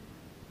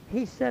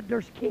 He said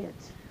there's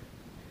kids.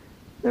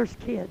 There's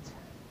kids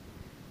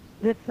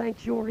that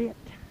thinks you're it.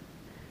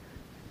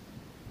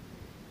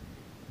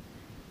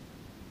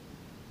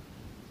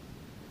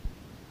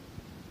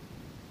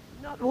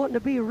 Not wanting to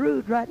be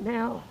rude right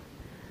now,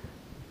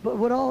 but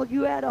would all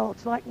you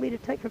adults like me to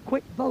take a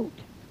quick vote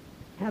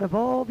out of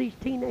all these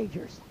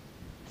teenagers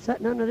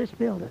sitting under this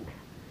building,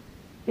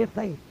 if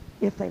they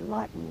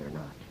like me or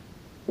not?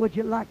 Would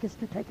you like us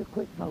to take a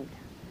quick vote?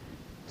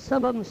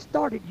 Some of them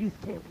started youth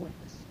camp with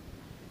us.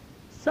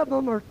 Some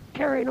of them are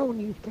carrying on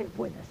youth camp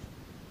with us.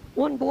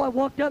 One boy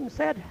walked up and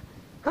said,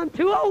 I'm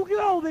too old to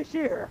go this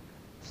year.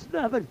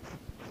 Snubbing.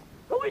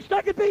 I wish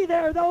I could be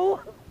there, though.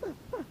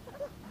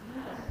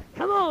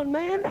 Come on,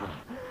 man.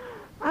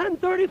 I'm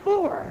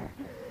 34,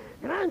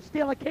 and I'm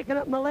still kicking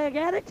up my leg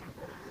at it.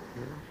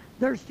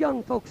 There's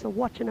young folks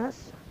watching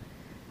us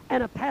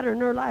and a pattern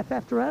their life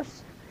after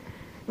us.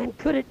 And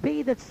could it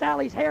be that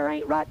Sally's hair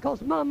ain't right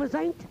because Mama's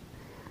ain't?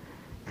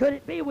 Could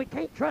it be we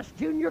can't trust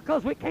Junior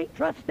because we can't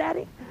trust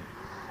Daddy?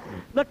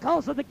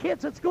 Because of the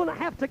kids that's going to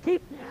have to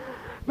keep.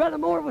 Brother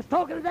Moore was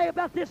talking today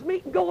about this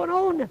meeting going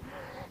on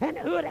and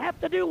who would have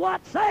to do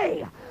what.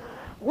 Say,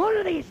 one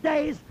of these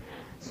days,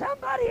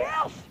 somebody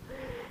else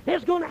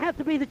is going to have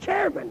to be the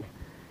chairman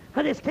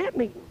of this camp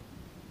meeting.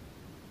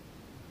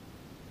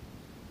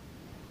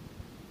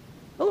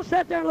 Don't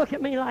sit there and look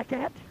at me like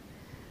that.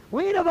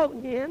 We ain't a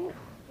voting in.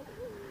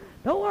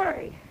 Don't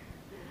worry.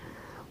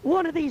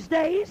 One of these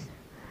days,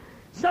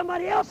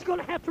 somebody else is going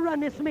to have to run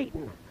this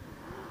meeting.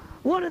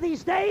 One of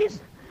these days,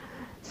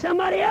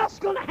 somebody else is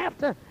going to have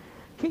to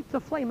keep the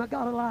flame of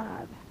God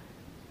alive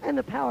and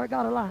the power of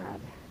God alive.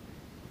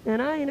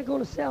 And I ain't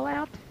going to sell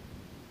out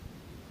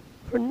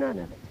for none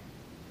of it.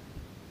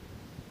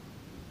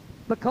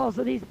 Because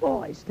of these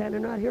boys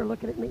standing right here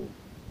looking at me.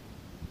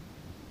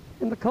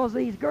 And because of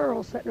these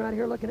girls sitting right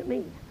here looking at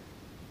me.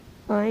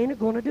 I ain't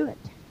going to do it.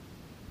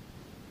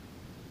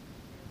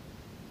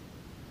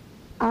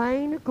 I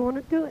ain't going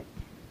to do it.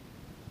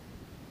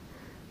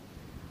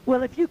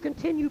 Well, if you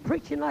continue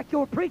preaching like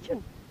you're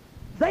preaching,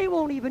 they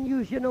won't even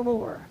use you no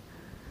more.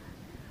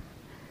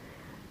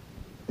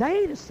 They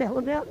ain't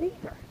selling out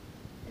neither.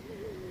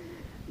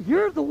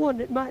 You're the one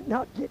that might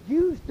not get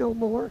used no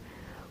more.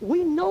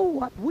 We know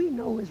what we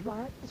know is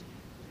right.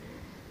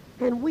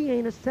 And we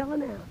ain't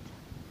selling out.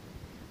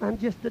 I'm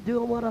just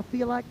doing what I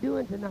feel like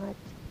doing tonight.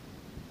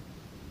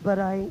 But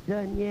I ain't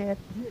done yet.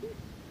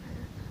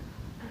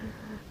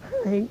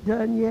 I ain't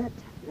done yet.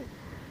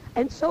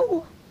 And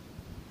so,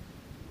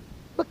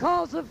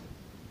 because of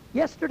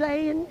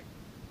yesterday and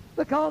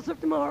because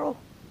of tomorrow,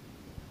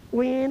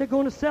 we ain't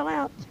going to sell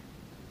out.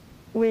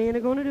 We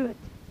ain't going to do it.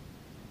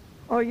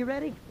 Are you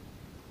ready?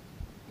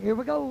 Here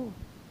we go.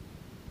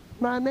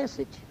 My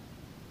message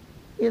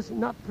is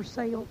not for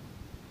sale.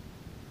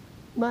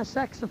 My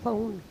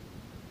saxophone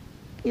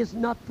is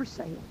not for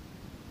sale.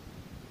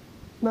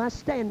 My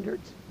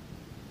standards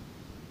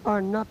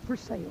are not for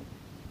sale.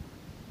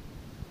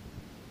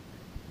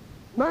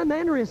 My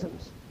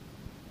mannerisms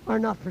are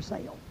not for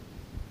sale.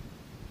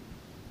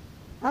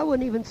 I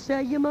wouldn't even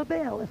sell you my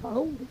bell if I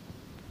owned it.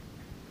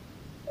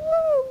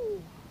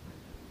 Woo!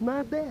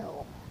 My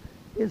bell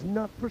is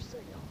not for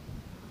sale.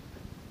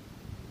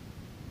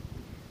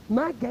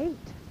 My gate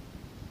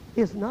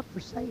is not for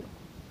sale.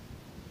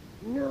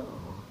 No.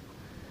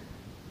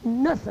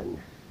 Nothing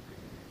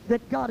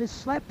that God has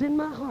slapped in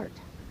my heart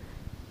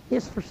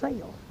is for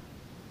sale.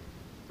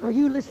 Are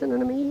you listening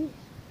to me?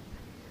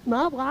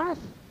 My wife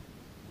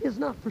is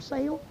not for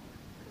sale.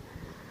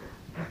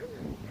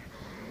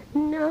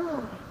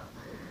 No.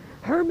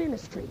 Her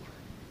ministry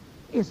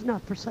is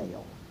not for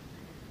sale.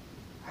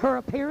 Her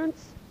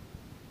appearance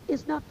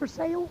is not for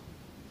sale.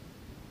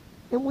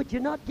 And would you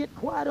not get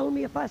quiet on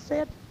me if I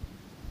said,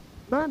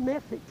 my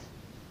methods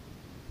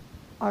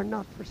are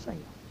not for sale?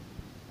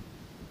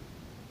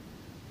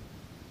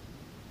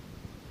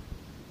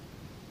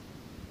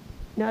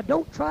 Now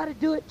don't try to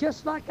do it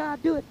just like I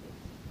do it,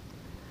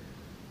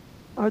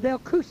 or they'll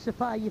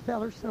crucify you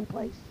fellers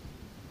someplace.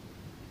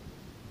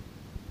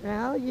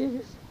 Now you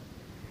just,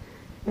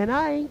 and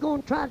I ain't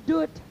going to try to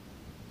do it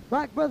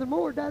like Brother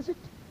Moore does it,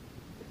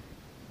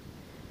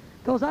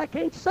 because I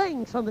can't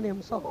sing some of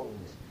them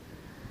songs.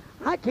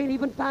 I can't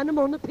even find them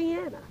on the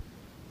piano.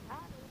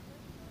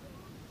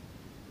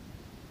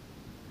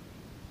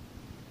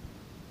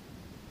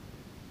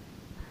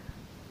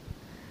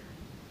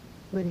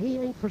 But he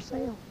ain't for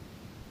sale.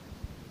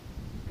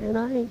 And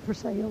I ain't for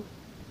sale.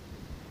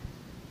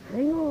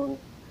 Hang on.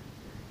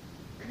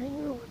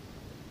 Hang on.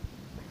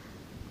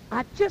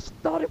 I just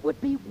thought it would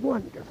be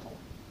wonderful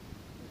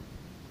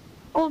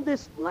on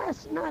this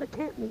last night of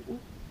camp meeting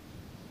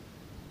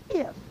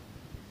if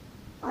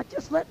I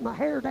just let my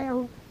hair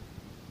down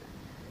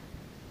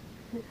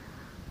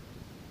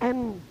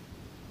and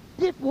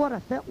did what I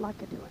felt like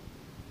doing.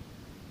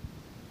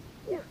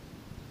 Yeah.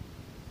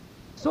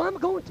 So I'm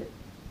going to.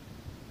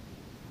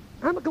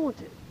 I'm going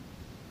to.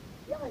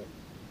 Yeah, I am.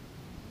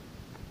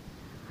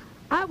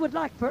 I would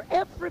like for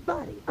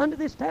everybody under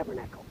this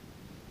tabernacle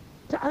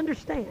to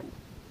understand,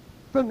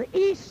 from the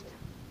east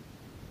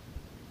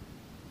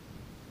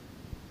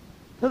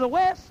to the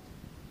west,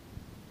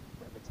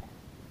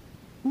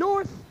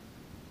 north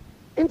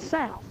and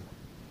south,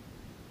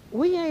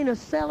 we ain't a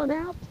selling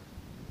out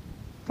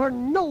for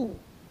nobody.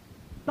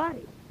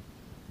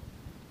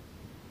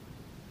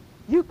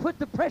 You put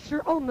the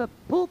pressure on the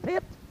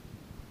pulpit,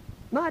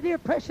 my dear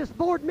precious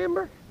board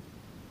member,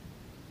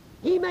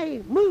 he may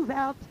move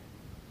out,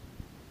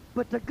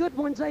 but the good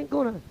ones ain't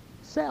going to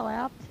sell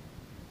out.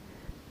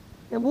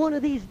 And one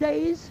of these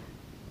days,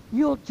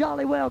 you'll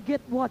jolly well get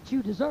what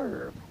you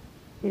deserve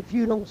if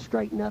you don't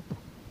straighten up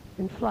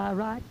and fly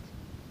right.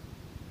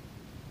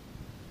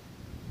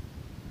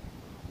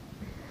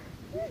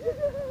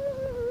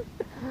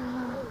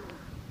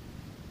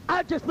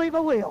 I just believe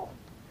I will.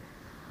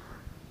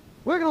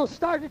 We're going to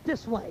start it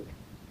this way.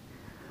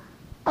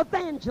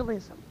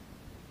 Evangelism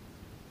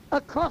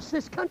across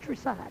this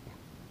countryside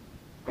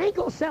ain't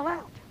going to sell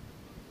out.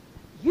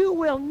 You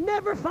will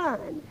never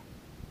find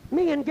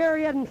me and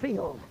Gary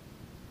Edenfield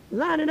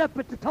lining up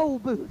at the toll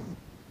booth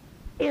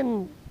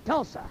in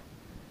Tulsa,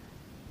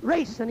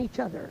 racing each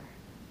other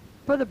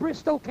for the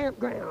Bristow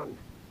campground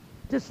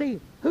to see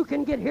who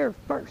can get here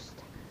first,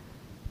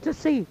 to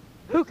see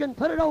who can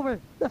put it over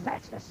the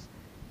fastest,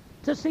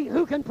 to see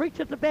who can preach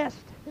it the best.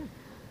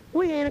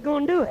 We ain't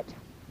going to do it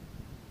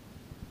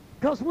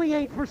because we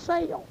ain't for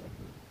sale.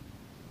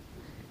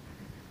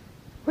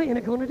 We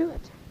ain't going to do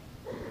it.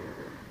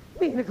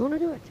 We ain't going to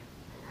do it.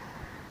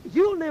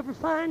 You'll never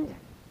find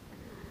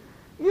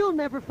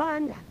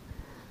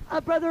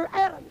a Brother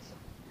Adams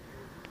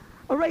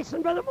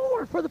racing Brother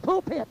Moore for the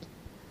pulpit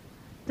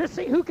to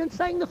see who can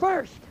sing the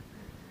first.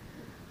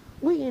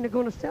 We ain't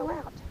going to sell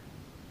out.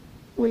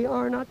 We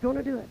are not going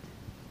to do it.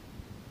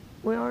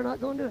 We are not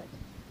going to do it.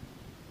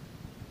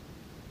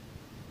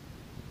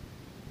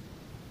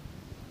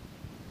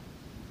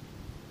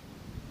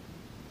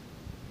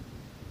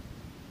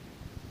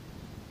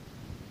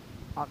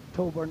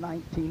 October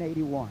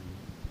 1981,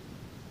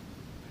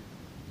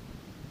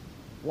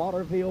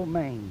 Waterville,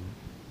 Maine.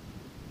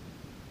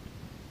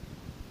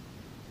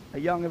 A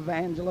young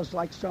evangelist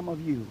like some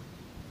of you.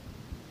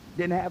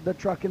 Didn't have the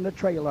truck and the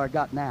trailer I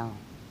got now.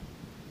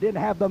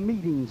 Didn't have the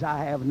meetings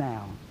I have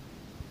now.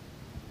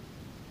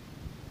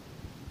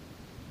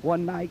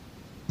 One night,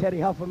 Teddy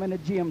Huffman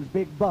and Jim's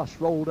big bus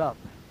rolled up.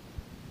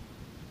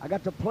 I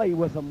got to play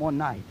with them one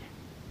night.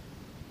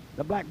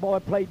 The black boy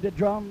played the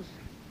drums,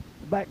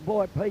 the black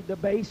boy played the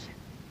bass,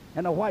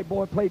 and the white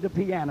boy played the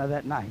piano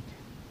that night.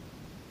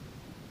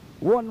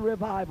 One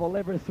revival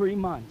every 3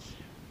 months.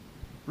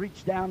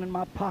 Reached down in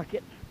my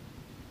pocket,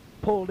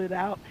 pulled it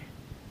out,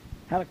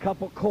 had a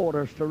couple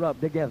quarters to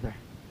rub together.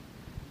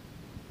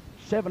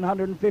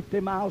 750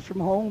 miles from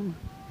home,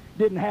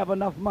 didn't have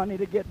enough money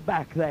to get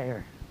back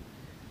there.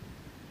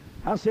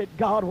 I said,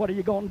 God, what are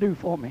you going to do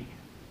for me?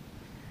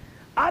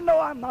 I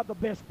know I'm not the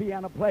best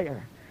piano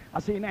player.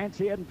 I see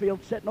Nancy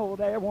Edenfield sitting over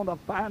there, one of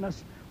the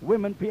finest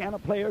women piano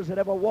players that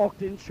ever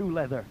walked in shoe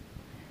leather.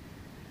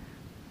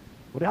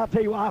 But I'll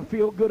tell you why I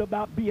feel good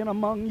about being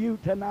among you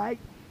tonight,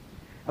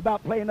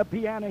 about playing the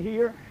piano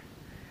here,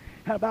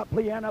 and about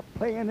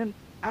playing in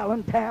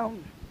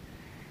Allentown,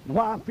 and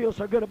why I feel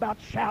so good about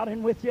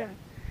shouting with you,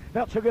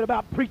 felt so good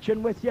about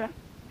preaching with you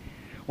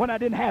when I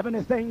didn't have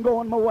anything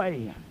going my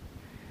way.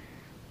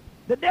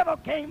 The devil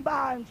came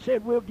by and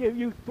said, we'll give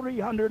you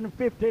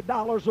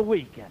 $350 a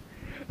week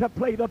to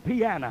play the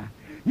piano.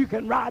 You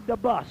can ride the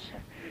bus.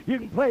 You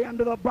can play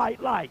under the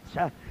bright lights.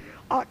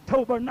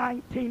 October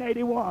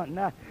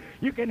 1981.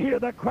 You can hear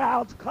the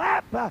crowds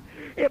clap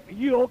if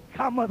you'll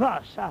come with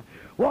us.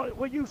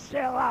 Will you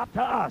sell out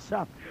to us?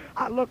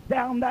 I looked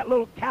down that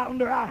little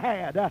calendar I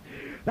had.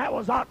 That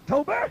was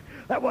October.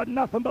 That was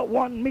nothing but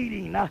one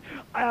meeting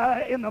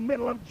in the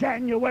middle of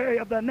January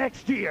of the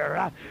next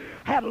year.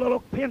 Had a little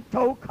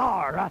Pinto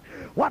car.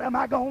 What am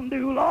I going to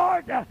do,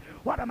 Lord?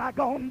 What am I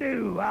going to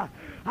do?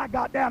 I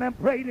got down and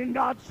prayed, and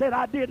God said,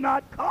 I did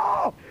not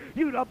call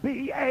you to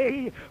be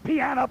a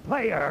piano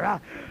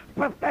player.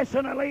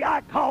 Professionally,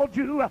 I called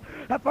you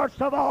to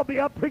first of all be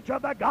a preacher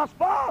of the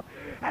gospel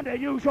and to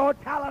use your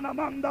talent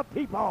among the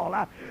people.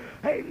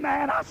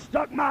 Amen. I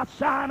stuck my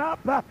sign up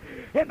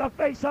in the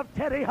face of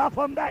Teddy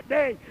Huffam that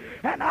day,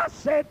 and I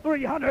said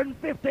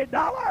 $350,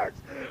 $500,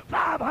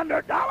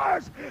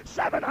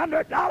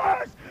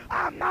 $700.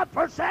 I'm not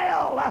for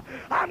sale.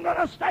 I'm going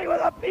to stay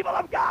with the people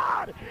of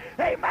God.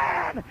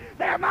 Amen.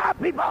 They're my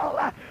people.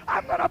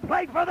 I'm going to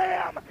play for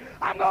them.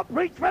 I'm going to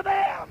preach for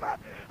them.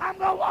 I'm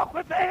going to walk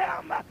with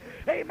them.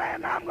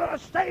 Amen. I'm going to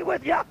stay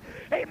with you.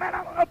 Amen.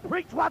 I'm going to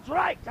preach what's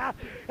right.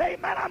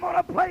 Amen. I'm going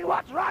to play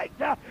what's right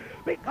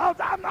because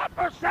I'm not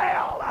for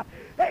sale.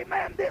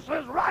 Amen. This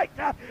is right.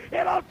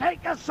 It'll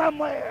take us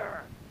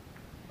somewhere.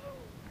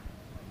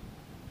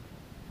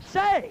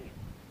 Say,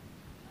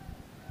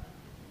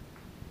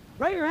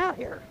 right out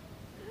here,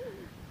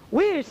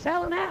 we is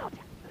selling out.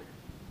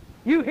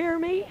 You hear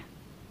me?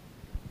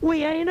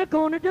 We ain't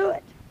going to do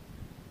it.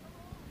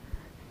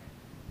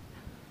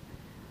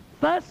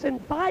 Fuss and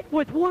fight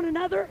with one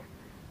another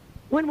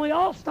when we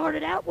all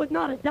started out with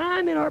not a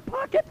dime in our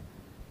pocket.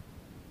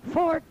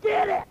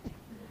 Forget it.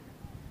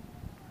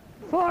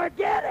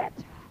 Forget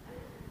it.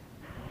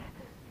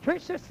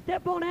 Tricia,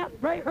 step on out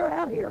and bring her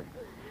out here.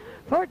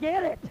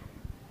 Forget it.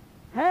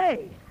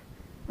 Hey,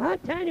 I'm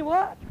telling you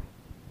what.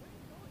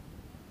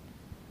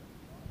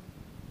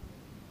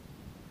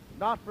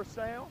 Not for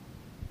sale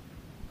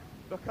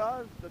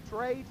because the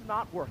trade's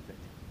not worth it.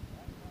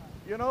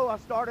 You know, I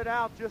started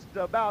out just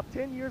about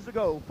 10 years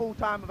ago,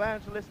 full-time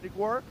evangelistic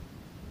work.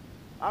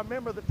 I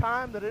remember the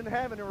time that I didn't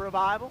have any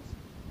revivals.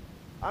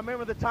 I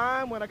remember the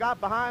time when I got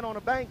behind on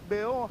a bank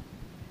bill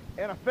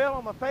and I fell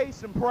on my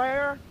face in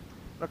prayer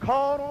and I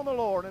called on the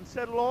Lord and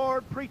said,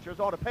 Lord, preachers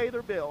ought to pay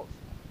their bills.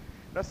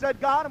 And I said,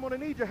 God, I'm going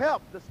to need your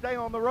help to stay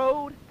on the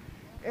road.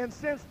 And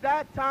since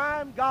that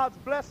time, God's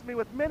blessed me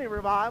with many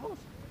revivals.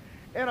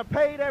 And I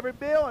paid every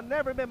bill and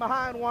never been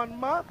behind 1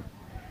 month.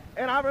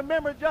 And I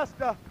remember just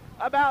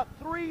about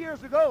 3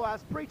 years ago, I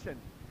was preaching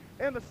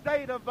in the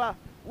state of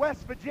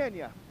West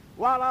Virginia.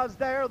 While I was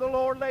there, the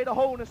Lord laid a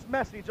holiness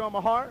message on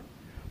my heart.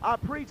 I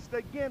preached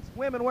against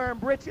women wearing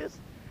breeches,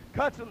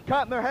 cutting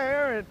their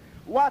hair, and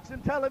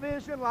watching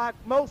television like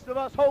most of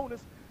us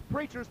holiness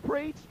preachers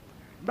preach.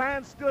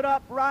 Man stood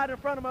up right in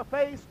front of my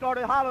face,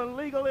 started hollering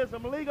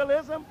legalism,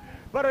 legalism,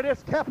 but I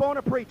just kept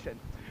on preaching.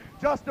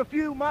 Just a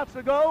few months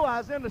ago, I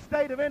was in the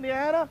state of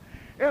Indiana,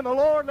 and the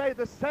Lord laid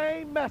the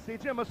same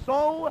message in my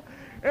soul,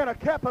 and I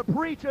kept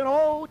preaching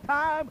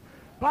old-time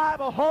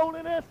Bible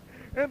holiness,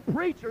 and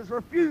preachers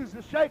refused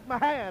to shake my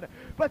hand.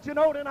 But you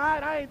know,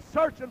 tonight I ain't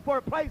searching for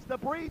a place to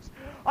preach.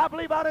 I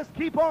believe I'll just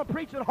keep on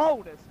preaching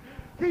holiness.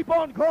 Keep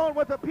on going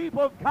with the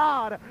people of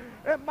God.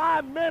 And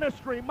my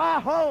ministry, my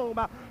home,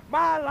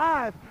 my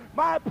life,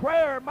 my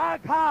prayer, my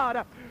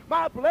God,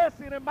 my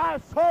blessing and my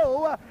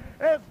soul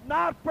is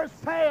not for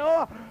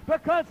sale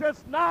because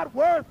it's not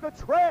worth the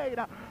trade.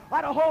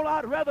 I'd a whole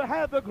lot rather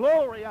have the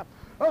glory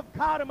of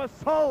God in my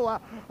soul.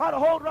 I'd a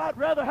whole lot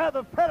rather have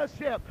the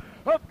fellowship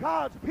of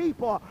God's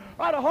people.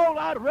 I'd a whole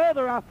lot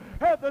rather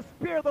have the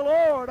Spirit of the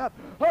Lord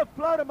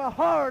flood in my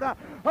heart,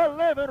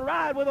 live and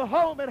ride with a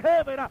home in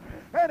heaven.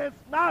 And it's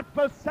not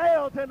for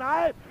sale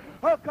tonight.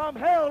 Come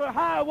hell or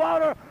high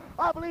water,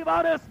 I believe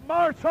I'll just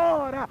march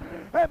on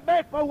and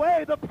make my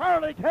way to the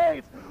pearly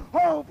gates,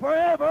 home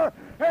forever,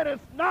 and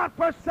it's not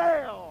for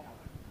sale.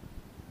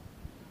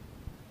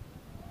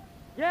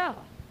 Yeah,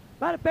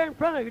 right up there in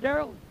front of you,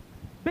 Darrell.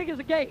 Big as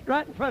a gate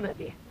right in front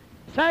of you.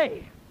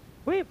 Say,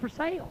 we ain't for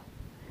sale.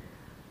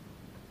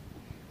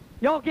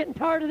 Y'all getting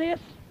tired of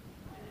this?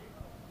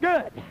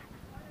 Good,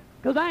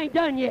 because I ain't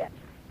done yet.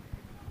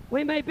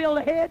 We may build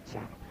a hedge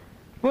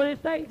when this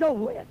thing's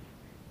over with.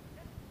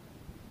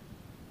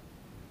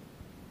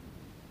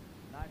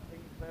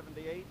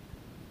 1978,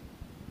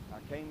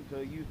 I came to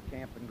a youth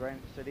camp in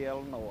Granite City,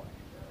 Illinois.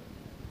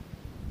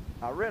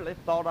 I really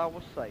thought I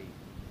was saved.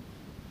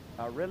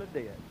 I really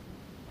did.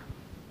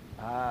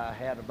 I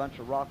had a bunch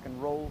of rock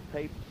and roll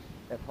tapes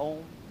at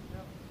home.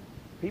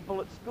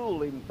 People at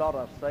school even thought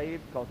I was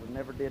saved because I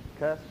never did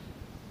cuss,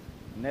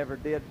 never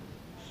did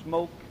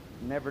smoke,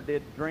 never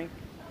did drink.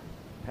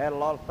 Had a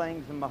lot of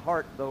things in my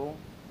heart, though.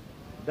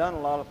 Done a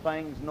lot of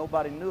things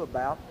nobody knew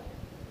about.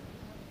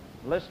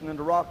 Listening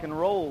to rock and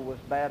roll was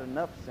bad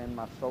enough to send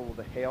my soul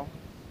to hell.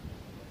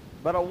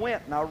 But I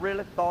went, and I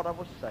really thought I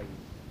was saved.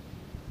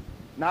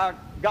 Now, I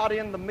got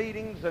in the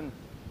meetings, and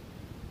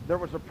there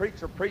was a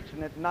preacher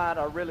preaching at night.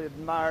 I really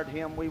admired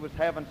him. We was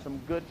having some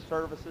good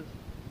services.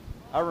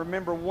 I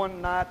remember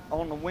one night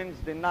on a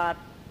Wednesday night,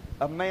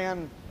 a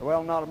man,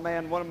 well, not a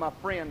man, one of my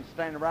friends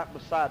standing right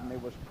beside me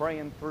was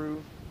praying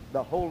through.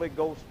 The Holy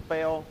Ghost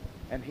fell,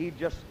 and he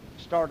just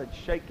started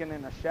shaking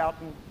and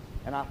shouting.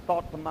 And I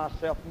thought to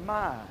myself,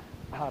 my,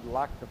 I'd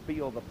like to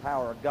feel the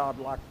power of God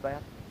like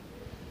that.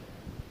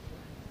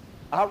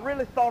 I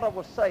really thought I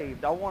was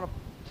saved. I want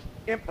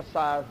to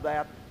emphasize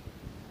that.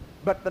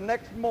 But the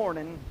next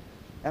morning,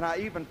 and I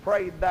even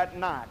prayed that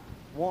night,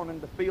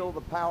 wanting to feel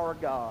the power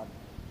of God,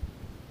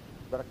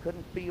 but I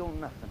couldn't feel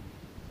nothing.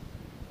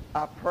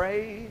 I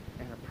prayed,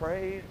 and I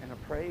prayed, and I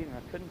prayed, and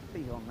I couldn't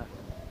feel nothing.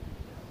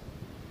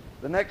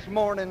 The next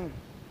morning,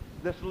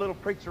 this little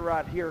preacher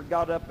right here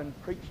got up and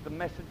preached a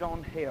message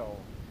on hell.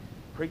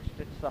 Preached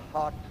it so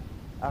hot,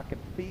 I could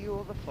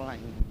feel the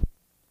flame.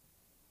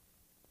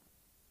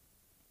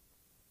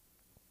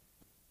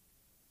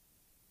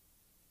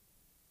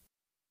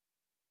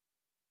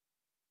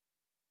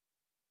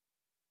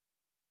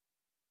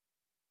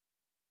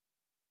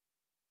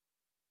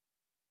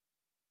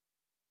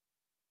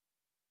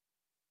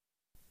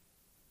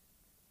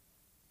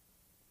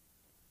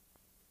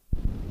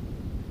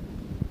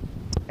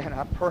 And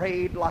I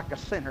prayed like a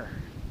sinner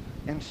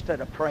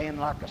instead of praying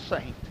like a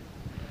saint.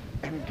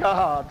 And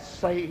God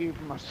saved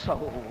my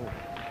soul.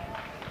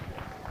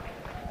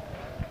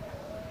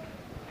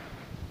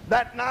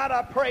 That night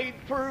I prayed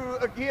through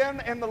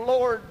again, and the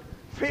Lord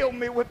filled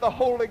me with the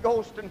Holy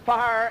Ghost and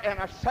fire, and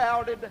I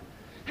shouted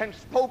and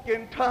spoke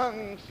in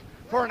tongues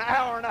for an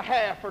hour and a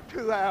half or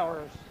 2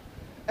 hours.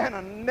 And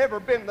I've never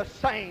been the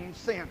same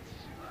since.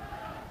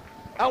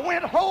 I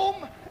went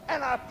home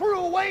and I threw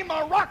away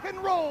my rock and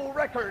roll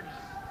records.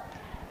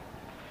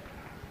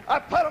 I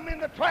put them in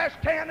the trash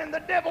can, and the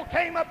devil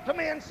came up to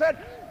me and said,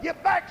 you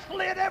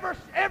backslid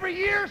every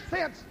year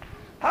since.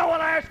 I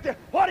want to ask you,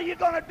 what are you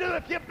going to do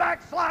if you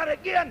backslide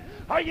again?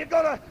 Are you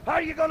going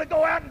to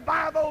go out and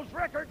buy those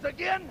records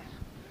again?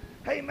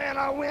 Hey, man,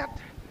 I went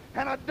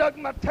and I dug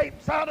my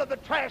tapes out of the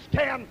trash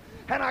can,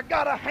 and I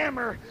got a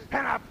hammer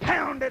and I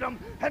pounded them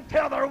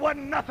until there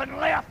wasn't nothing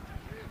left.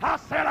 I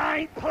said, I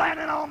ain't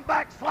planning on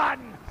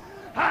backsliding.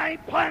 I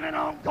ain't planning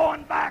on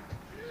going back.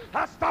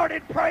 I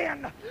started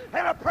praying,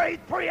 and I prayed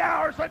 3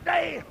 hours a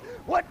day.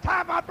 One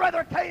time my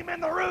brother came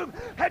in the room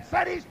and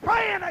said, he's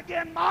praying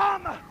again,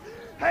 Mom.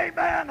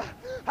 Amen.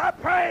 I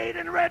prayed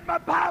and read my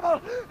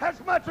Bible as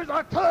much as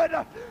I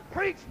could.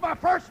 Preached my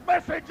first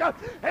message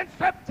in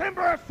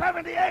September of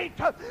 '78.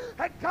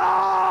 And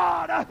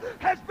God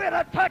has been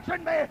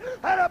a-touching me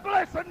and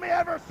a-blessing me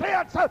ever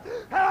since. And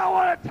I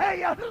want to tell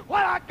you,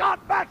 what I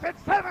got back in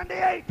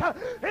 '78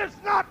 is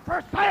not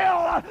for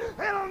sale.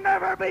 It'll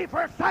never be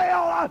for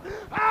sale.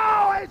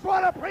 I always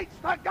want to preach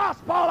the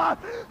gospel. I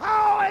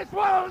always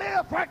want to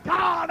live for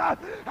God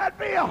and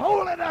be a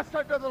holiness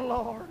unto the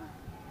Lord.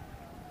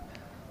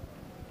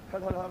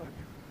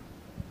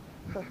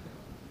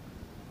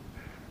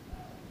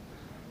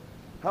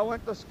 I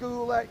went to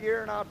school that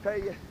year, and I'll tell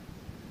you,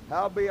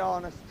 I'll be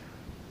honest,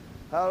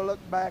 I look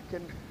back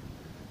and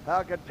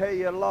I could tell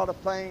you a lot of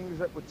things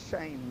that would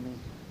shame me.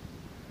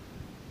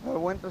 I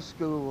went to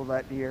school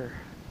that year.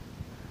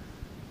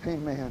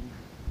 Amen.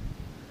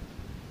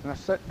 And I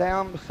sat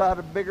down beside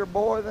a bigger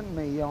boy than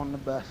me on the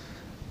bus.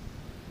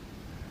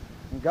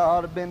 And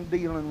God had been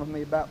dealing with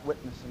me about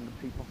witnessing to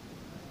people.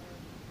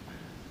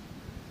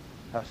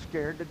 I was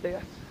scared to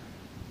death.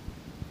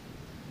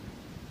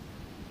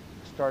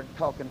 I started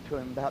talking to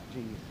him about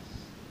Jesus.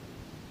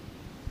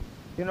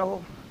 You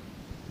know,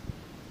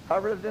 I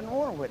really didn't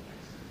want to witness.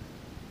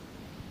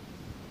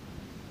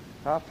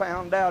 I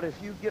found out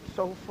if you get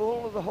so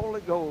full of the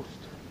Holy Ghost,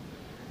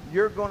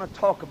 you're going to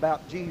talk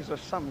about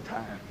Jesus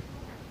sometime.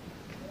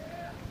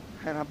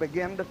 And I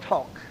began to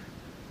talk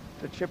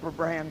to Chipper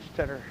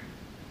Brandstetter.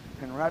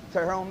 And right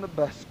there on the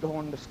bus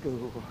going to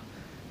school,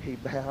 he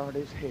bowed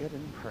his head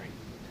and prayed.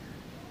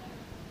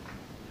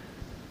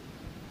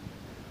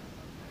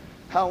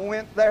 I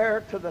went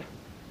there to the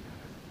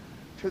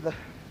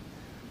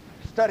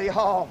study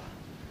hall,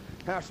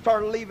 and I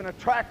started leaving a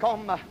tract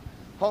on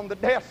the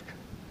desk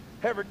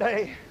every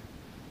day.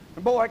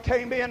 The boy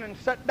came in and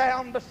sat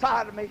down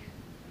beside me.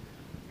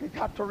 He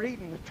got to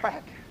reading the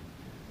tract.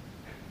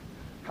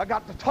 I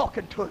got to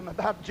talking to him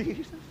about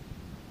Jesus.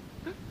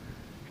 It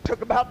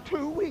took about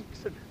 2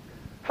 weeks, and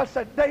I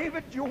said,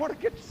 David, do you want to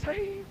get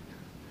saved?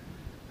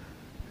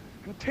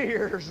 And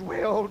tears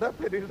welled up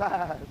in his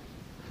eyes.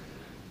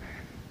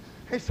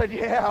 He said,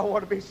 yeah, I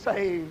want to be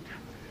saved.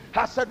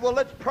 I said, well,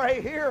 let's pray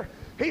here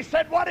He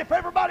said, what if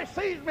everybody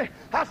sees me?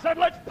 I said,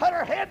 let's put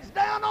our heads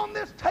down on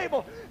this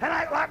table and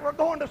act like we're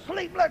going to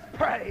sleep. Let's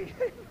pray.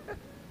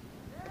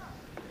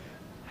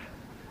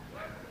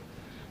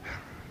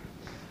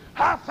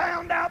 I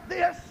found out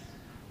this.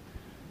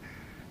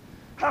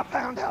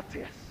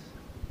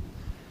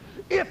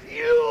 If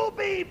you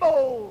be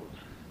bold,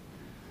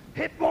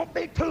 it won't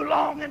be too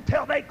long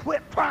until they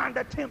quit trying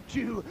to tempt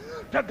you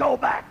to go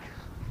back.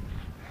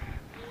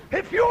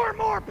 If you're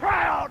more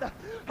proud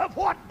of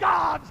what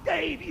God's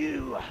gave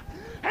you,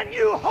 and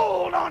you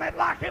hold on it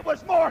like it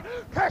was more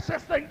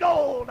precious than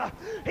gold,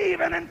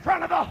 even in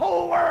front of the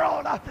whole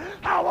world,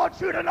 I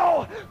want you to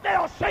know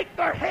they'll shake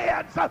their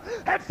heads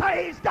and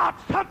say, he's got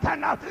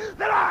something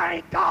that I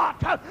ain't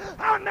got.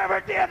 I never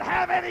did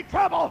have any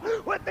trouble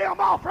with them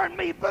offering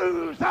me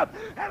booze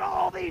and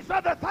all these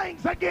other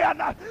things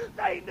again.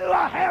 They knew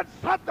I had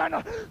something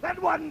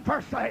that wasn't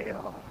for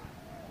sale.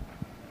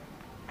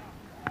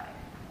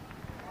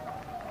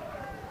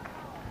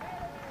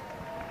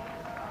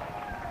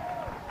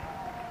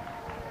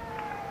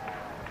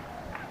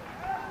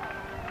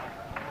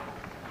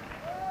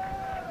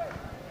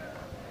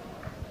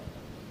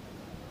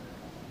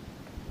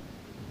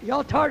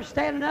 Y'all tired of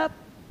standing up?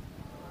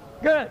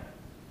 Good.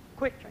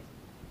 Quick, Tracy.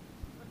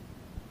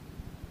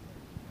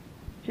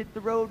 Hit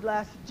the road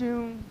last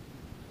June,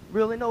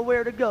 really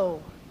nowhere to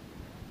go.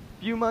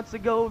 A few months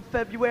ago in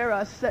February,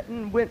 I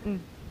went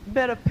and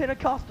met a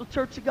Pentecostal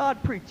Church of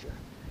God preacher.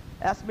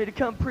 Asked me to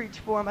come preach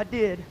for him. I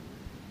did.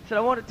 Said,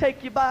 I want to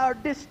take you by our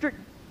district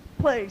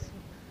place.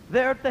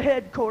 There at the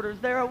headquarters,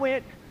 there I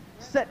went,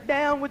 sat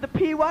down with the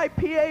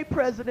PYPA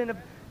president of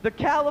the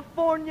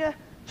California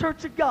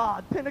Church of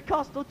God,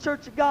 Pentecostal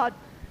Church of God.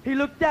 He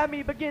looked at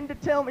me, began to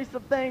tell me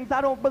some things.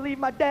 I don't believe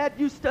my dad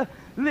used to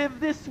live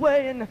this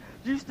way and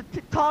used to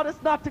taught us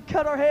not to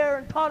cut our hair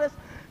and taught us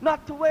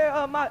not to wear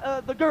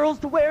the girls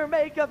to wear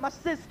makeup, my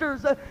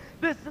sisters,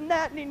 this and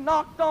that. And he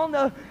knocked on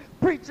the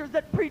preachers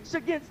that preach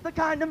against the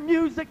kind of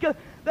music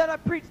that I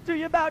preached to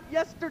you about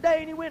yesterday.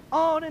 And he went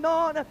on,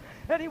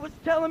 and he was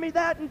telling me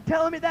that, and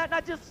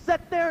I just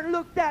sat there and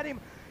looked at him.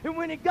 And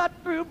when he got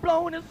through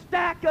blowing his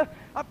stack,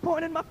 I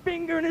pointed my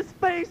finger in his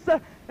face,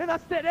 and I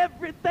said,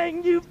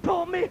 everything you've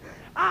told me,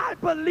 I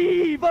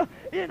believe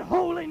in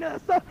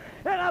holiness,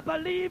 and I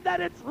believe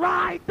that it's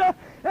right,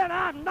 and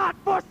I'm not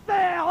for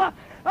sale.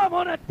 I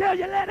want to tell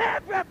you, let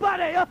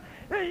everybody,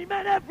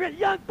 amen, every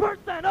young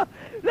person,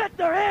 let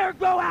their hair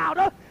grow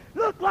out,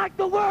 look like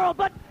the world,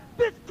 but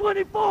this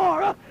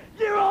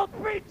 24-year-old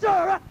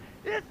preacher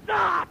is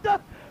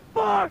not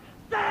for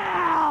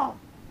sale.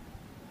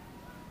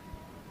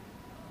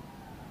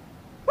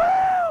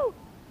 Woo!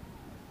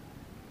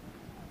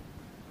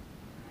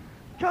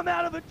 Come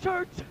out of a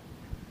church,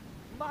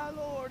 my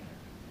Lord.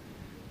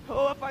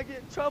 Oh, if I get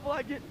in trouble,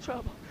 I get in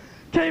trouble.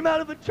 Came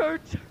out of a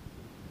church,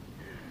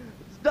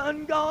 it's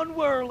done gone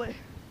whirly.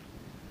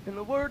 And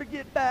the word to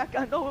get back,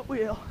 I know it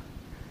will.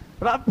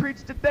 But I've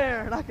preached it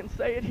there, and I can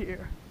say it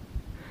here.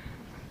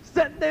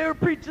 Sitting there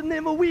preaching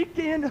them a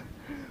weekend,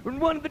 when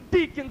one of the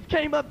deacons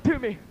came up to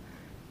me.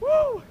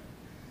 Woo!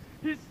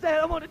 He said,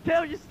 I want to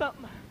tell you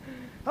something.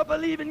 I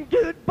believe in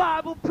good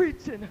Bible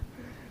preaching,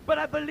 but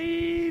I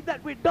believe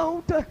that we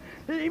don't,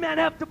 amen,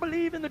 have to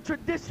believe in the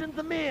traditions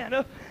of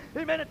men.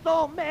 Amen, it's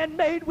all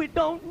man-made. We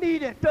don't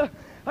need it.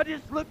 I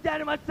just looked at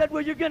him. I said,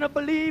 well, you're going to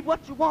believe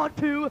what you want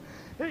to.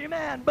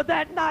 Amen. But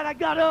that night I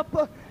got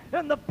up,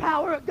 and the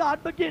power of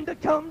God began to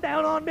come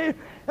down on me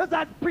as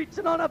I was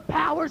preaching on a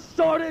power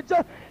shortage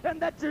and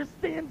that your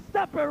sin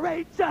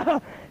separates.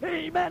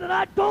 Amen. And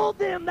I told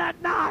them that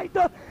night,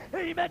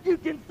 amen, you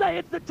can say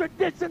it's the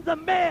traditions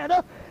of man,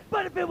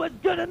 but if it was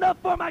good enough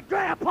for my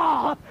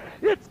grandpa,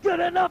 it's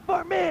good enough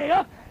for me.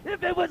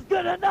 If it was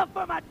good enough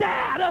for my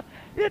dad,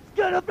 it's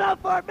good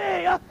enough for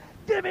me.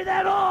 Give me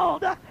that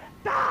old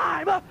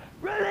time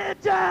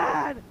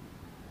religion.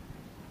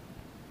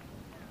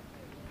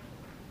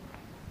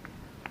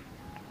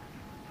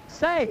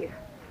 Say,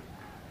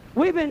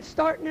 we've been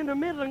starting in the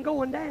middle and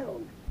going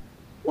down.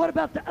 What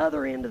about the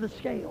other end of the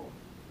scale?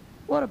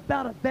 What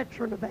about a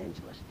veteran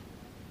evangelist?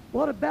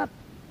 What about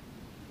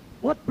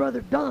what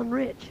Brother Don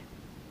Rich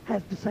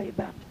has to say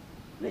about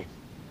this?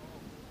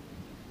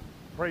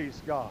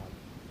 Praise God.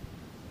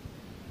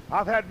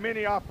 I've had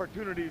many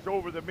opportunities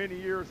over the many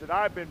years that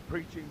I've been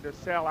preaching to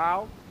sell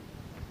out.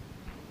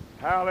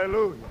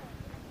 Hallelujah.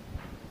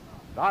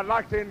 I'd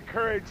like to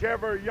encourage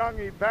every young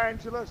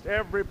evangelist,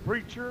 every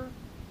preacher,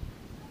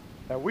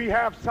 that we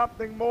have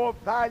something more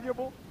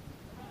valuable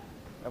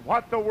than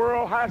what the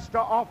world has to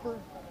offer.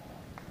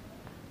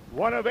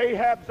 One of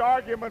Ahab's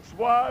arguments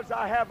was,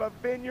 I have a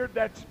vineyard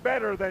that's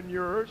better than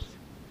yours,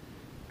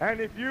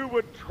 and if you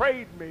would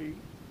trade me,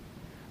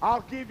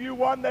 I'll give you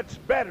one that's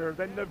better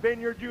than the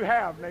vineyard you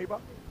have, neighbor.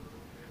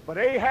 But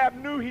Ahab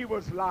knew he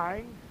was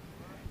lying.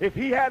 If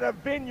he had a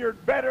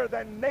vineyard better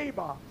than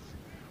Naboth's,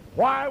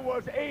 why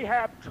was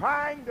Ahab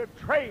trying to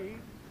trade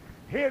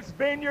his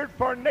vineyard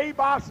for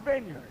Naboth's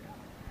vineyard?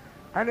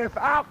 And if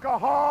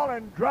alcohol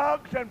and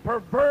drugs and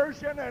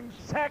perversion and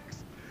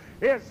sex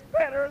is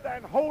better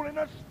than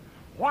holiness,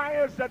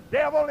 Why is the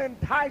devil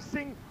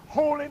enticing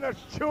holiness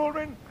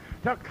children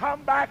to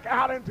come back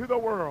out into the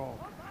world?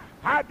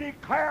 I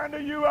declare unto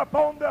you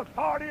upon the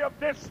authority of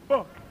this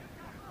book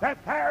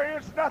that there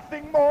is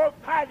nothing more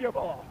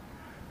valuable,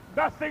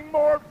 nothing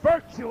more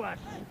virtuous,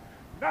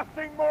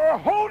 nothing more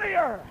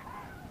holier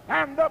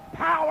than the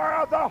power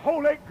of the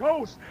Holy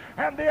Ghost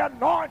and the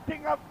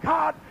anointing of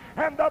God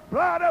and the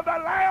blood of the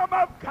Lamb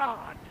of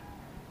God.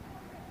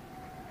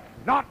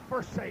 Not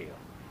for sale.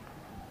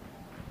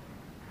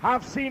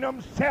 I've seen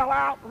them sell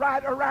out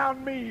right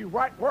around me,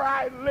 right where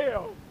I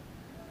live,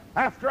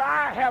 after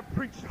I have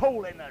preached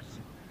holiness.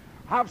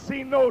 I've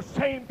seen those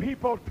same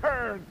people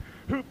turn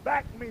who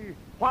backed me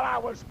while I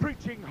was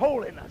preaching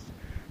holiness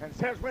and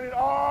says, when it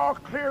all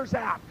clears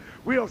out,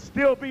 we'll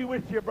still be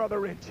with you, Brother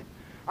Rich.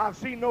 I've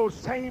seen those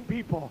same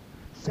people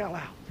sell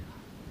out.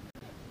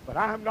 But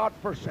I'm not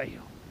for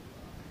sale.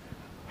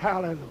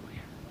 Hallelujah.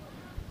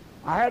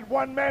 I had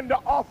one man to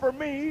offer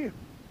me,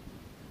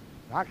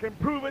 I can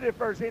prove it if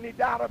there's any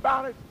doubt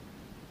about it,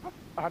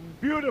 a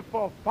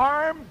beautiful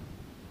farm.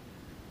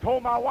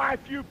 Told my wife,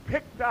 you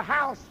pick the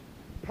house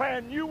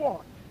plan you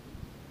want,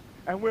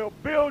 and we'll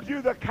build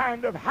you the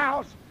kind of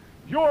house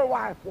your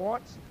wife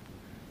wants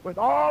with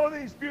all of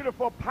these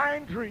beautiful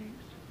pine trees.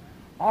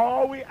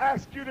 All we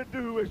ask you to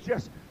do is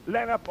just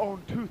let up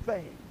on two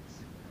things.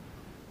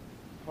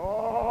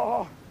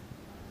 Oh,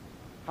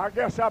 I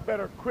guess I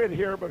better quit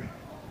here, but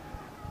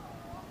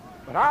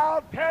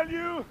I'll tell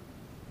you,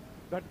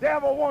 the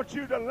devil wants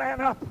you to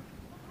land up.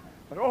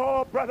 But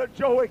oh, Brother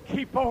Joey,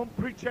 keep on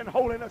preaching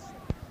holiness.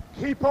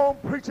 Keep on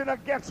preaching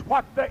against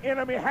what the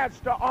enemy has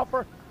to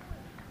offer.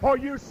 For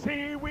you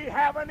see, we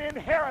have an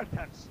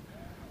inheritance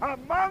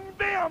among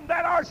them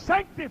that are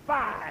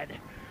sanctified,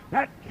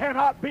 that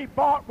cannot be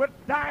bought with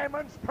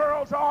diamonds,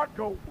 pearls, or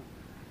gold.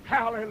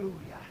 Hallelujah.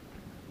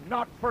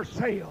 Not for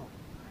sale.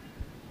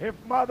 If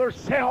mother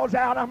sells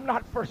out, I'm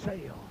not for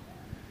sale.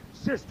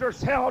 Sister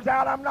sells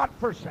out, I'm not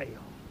for sale.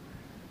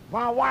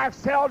 My wife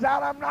sells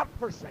out, I'm not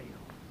for sale.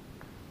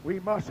 We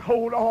must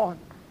hold on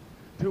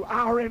to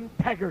our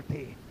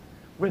integrity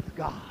with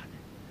God.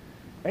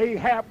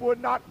 Ahab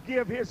would not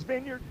give his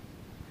vineyard.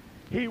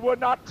 He would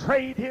not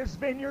trade his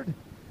vineyard.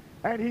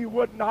 And he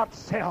would not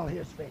sell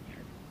his vineyard.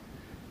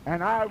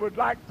 And I would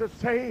like to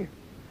say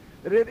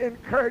that it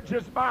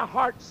encourages my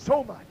heart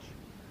so much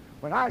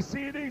when I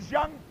see these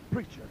young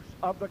preachers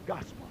of the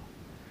gospel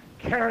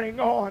carrying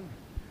on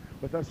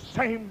with the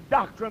same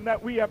doctrine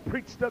that we have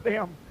preached to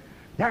them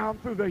down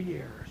through the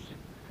years.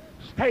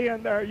 Stay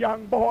in there,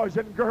 young boys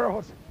and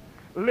girls.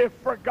 Live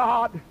for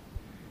God.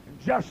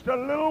 And just a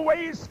little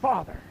ways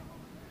farther.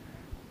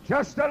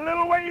 Just a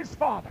little ways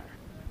farther.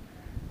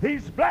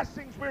 These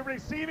blessings we're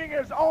receiving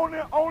is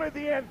only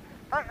the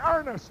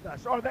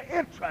earnestness or the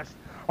interest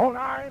on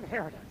our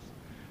inheritance.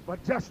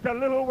 But just a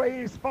little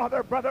ways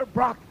farther, Brother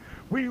Brock,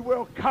 we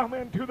will come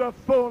into the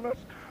fullness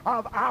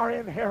of our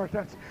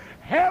inheritance.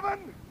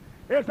 Heaven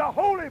is a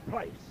holy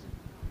place.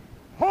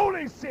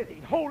 Holy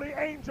city, holy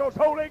angels,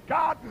 holy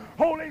God,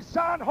 holy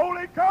Son,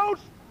 Holy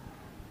Ghost.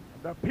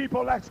 The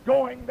people that's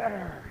going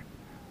there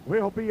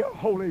will be a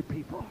holy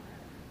people,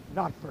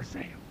 not for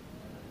sale.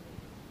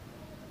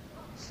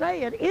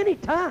 Say at any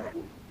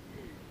time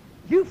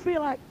you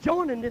feel like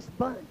joining this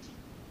bunch.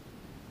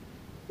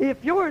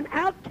 If you're an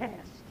outcast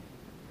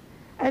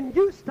and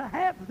used to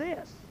have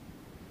this,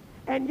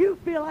 and you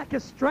feel like a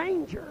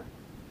stranger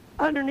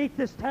underneath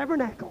this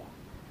tabernacle,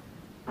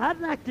 I'd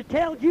like to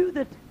tell you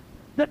that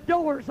the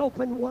doors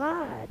open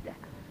wide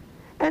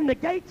and the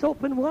gates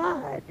open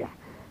wide.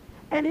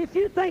 And if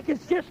you think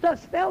it's just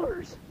us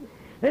fellers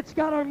that's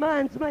got our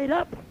minds made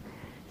up,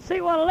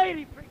 see what a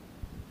lady preaches.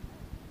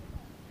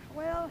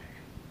 Well,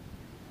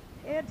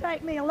 it'd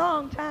take me a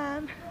long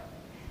time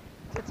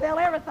to tell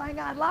everything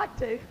I'd like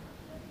to,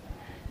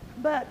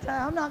 but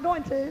I'm not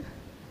going to.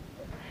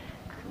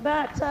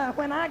 But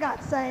when I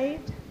got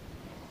saved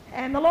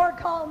and the Lord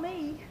called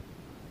me,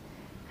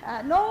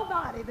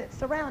 nobody that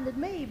surrounded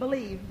me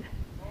believed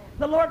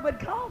the Lord would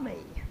call me.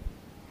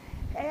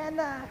 And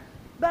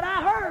but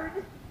I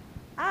heard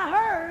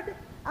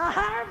a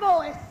higher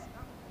voice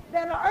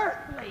than an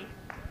earthly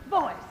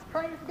voice.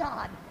 Praise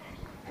God.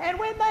 And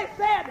when they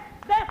said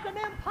that's an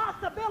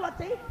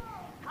impossibility,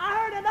 I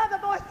heard another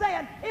voice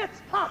saying,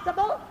 it's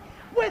possible.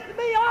 With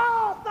me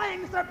all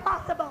things are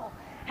possible.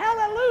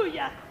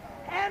 Hallelujah.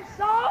 And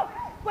so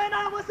when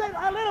I was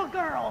a little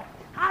girl,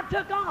 I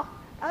took off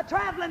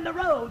traveling the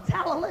roads.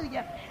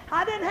 Hallelujah.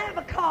 I didn't have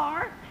a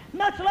car,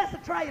 much less a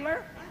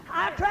trailer.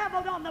 I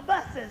traveled on the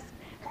buses.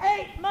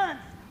 8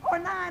 months or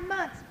 9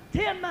 months,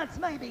 10 months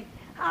maybe.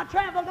 I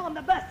traveled on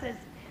the buses.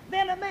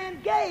 Then a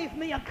man gave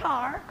me a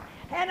car,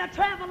 and I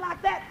traveled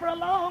like that for a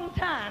long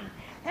time.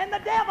 And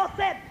the devil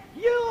said,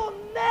 you'll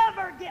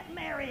never get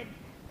married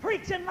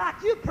preaching like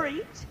you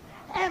preach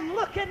and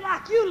looking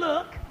like you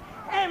look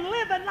and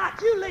living like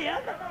you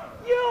live.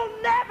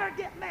 You'll never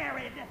get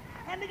married.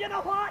 And you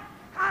know what?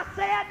 I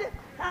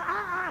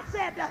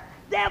said,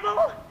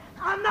 devil,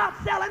 I'm not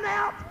selling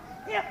out.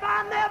 If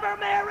I never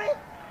marry,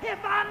 if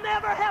I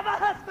never have a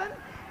husband,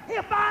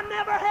 if I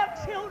never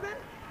have children,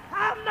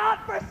 I'm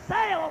not for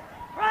sale.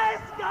 Praise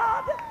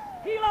God.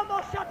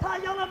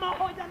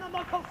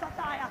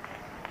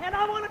 And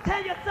I want to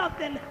tell you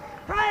something.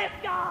 Praise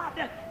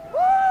God.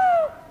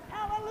 Woo!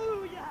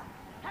 Hallelujah.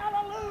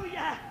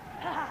 Hallelujah.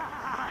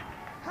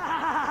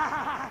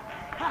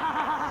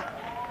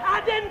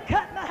 I didn't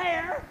cut my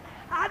hair.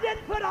 I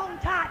didn't put on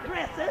tight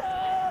dresses.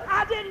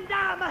 I didn't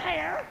dye my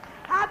hair.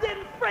 I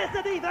didn't frizz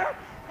it either.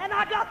 And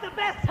I got the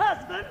best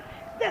husband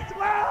this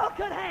world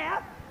could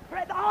have.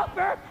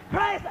 Offer.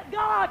 Praise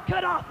God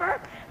could offer.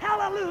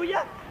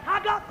 Hallelujah. I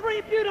got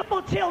 3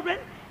 beautiful children,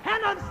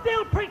 and I'm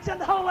still preaching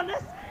the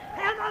holiness,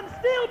 and I'm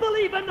still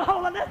believing the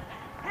holiness,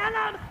 and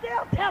I'm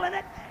still telling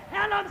it,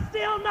 and I'm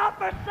still not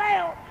for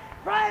sale.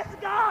 Praise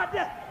God.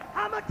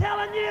 I'm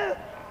telling you,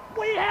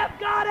 we have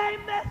got a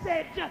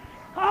message.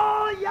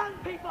 Oh, young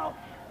people,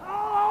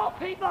 oh,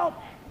 people,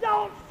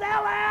 don't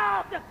sell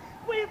out.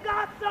 We've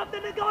got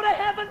something to go to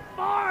heaven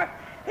for.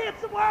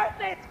 It's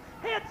worth it.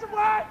 It's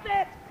worth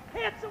it.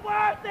 It's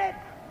worth it.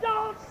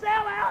 Don't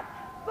sell out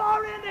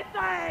for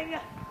anything.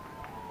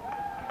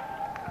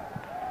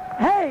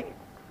 Hey,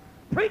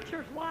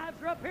 preachers' wives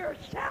are up here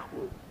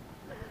shouting.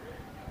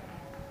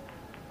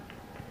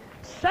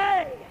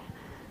 Say,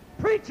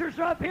 preachers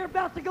are up here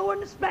about to go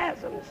into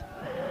spasms.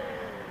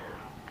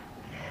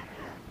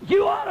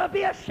 You ought to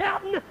be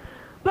shouting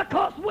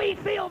because we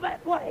feel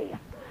that way.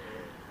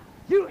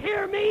 You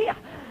hear me?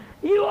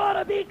 You ought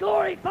to be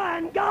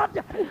glorifying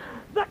God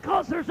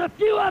because there's a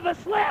few of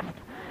us left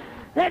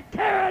that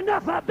care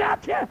enough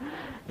about you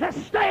to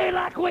stay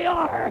like we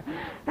are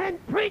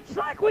and preach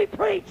like we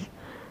preach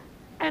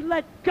and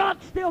let God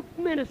still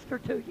minister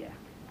to you.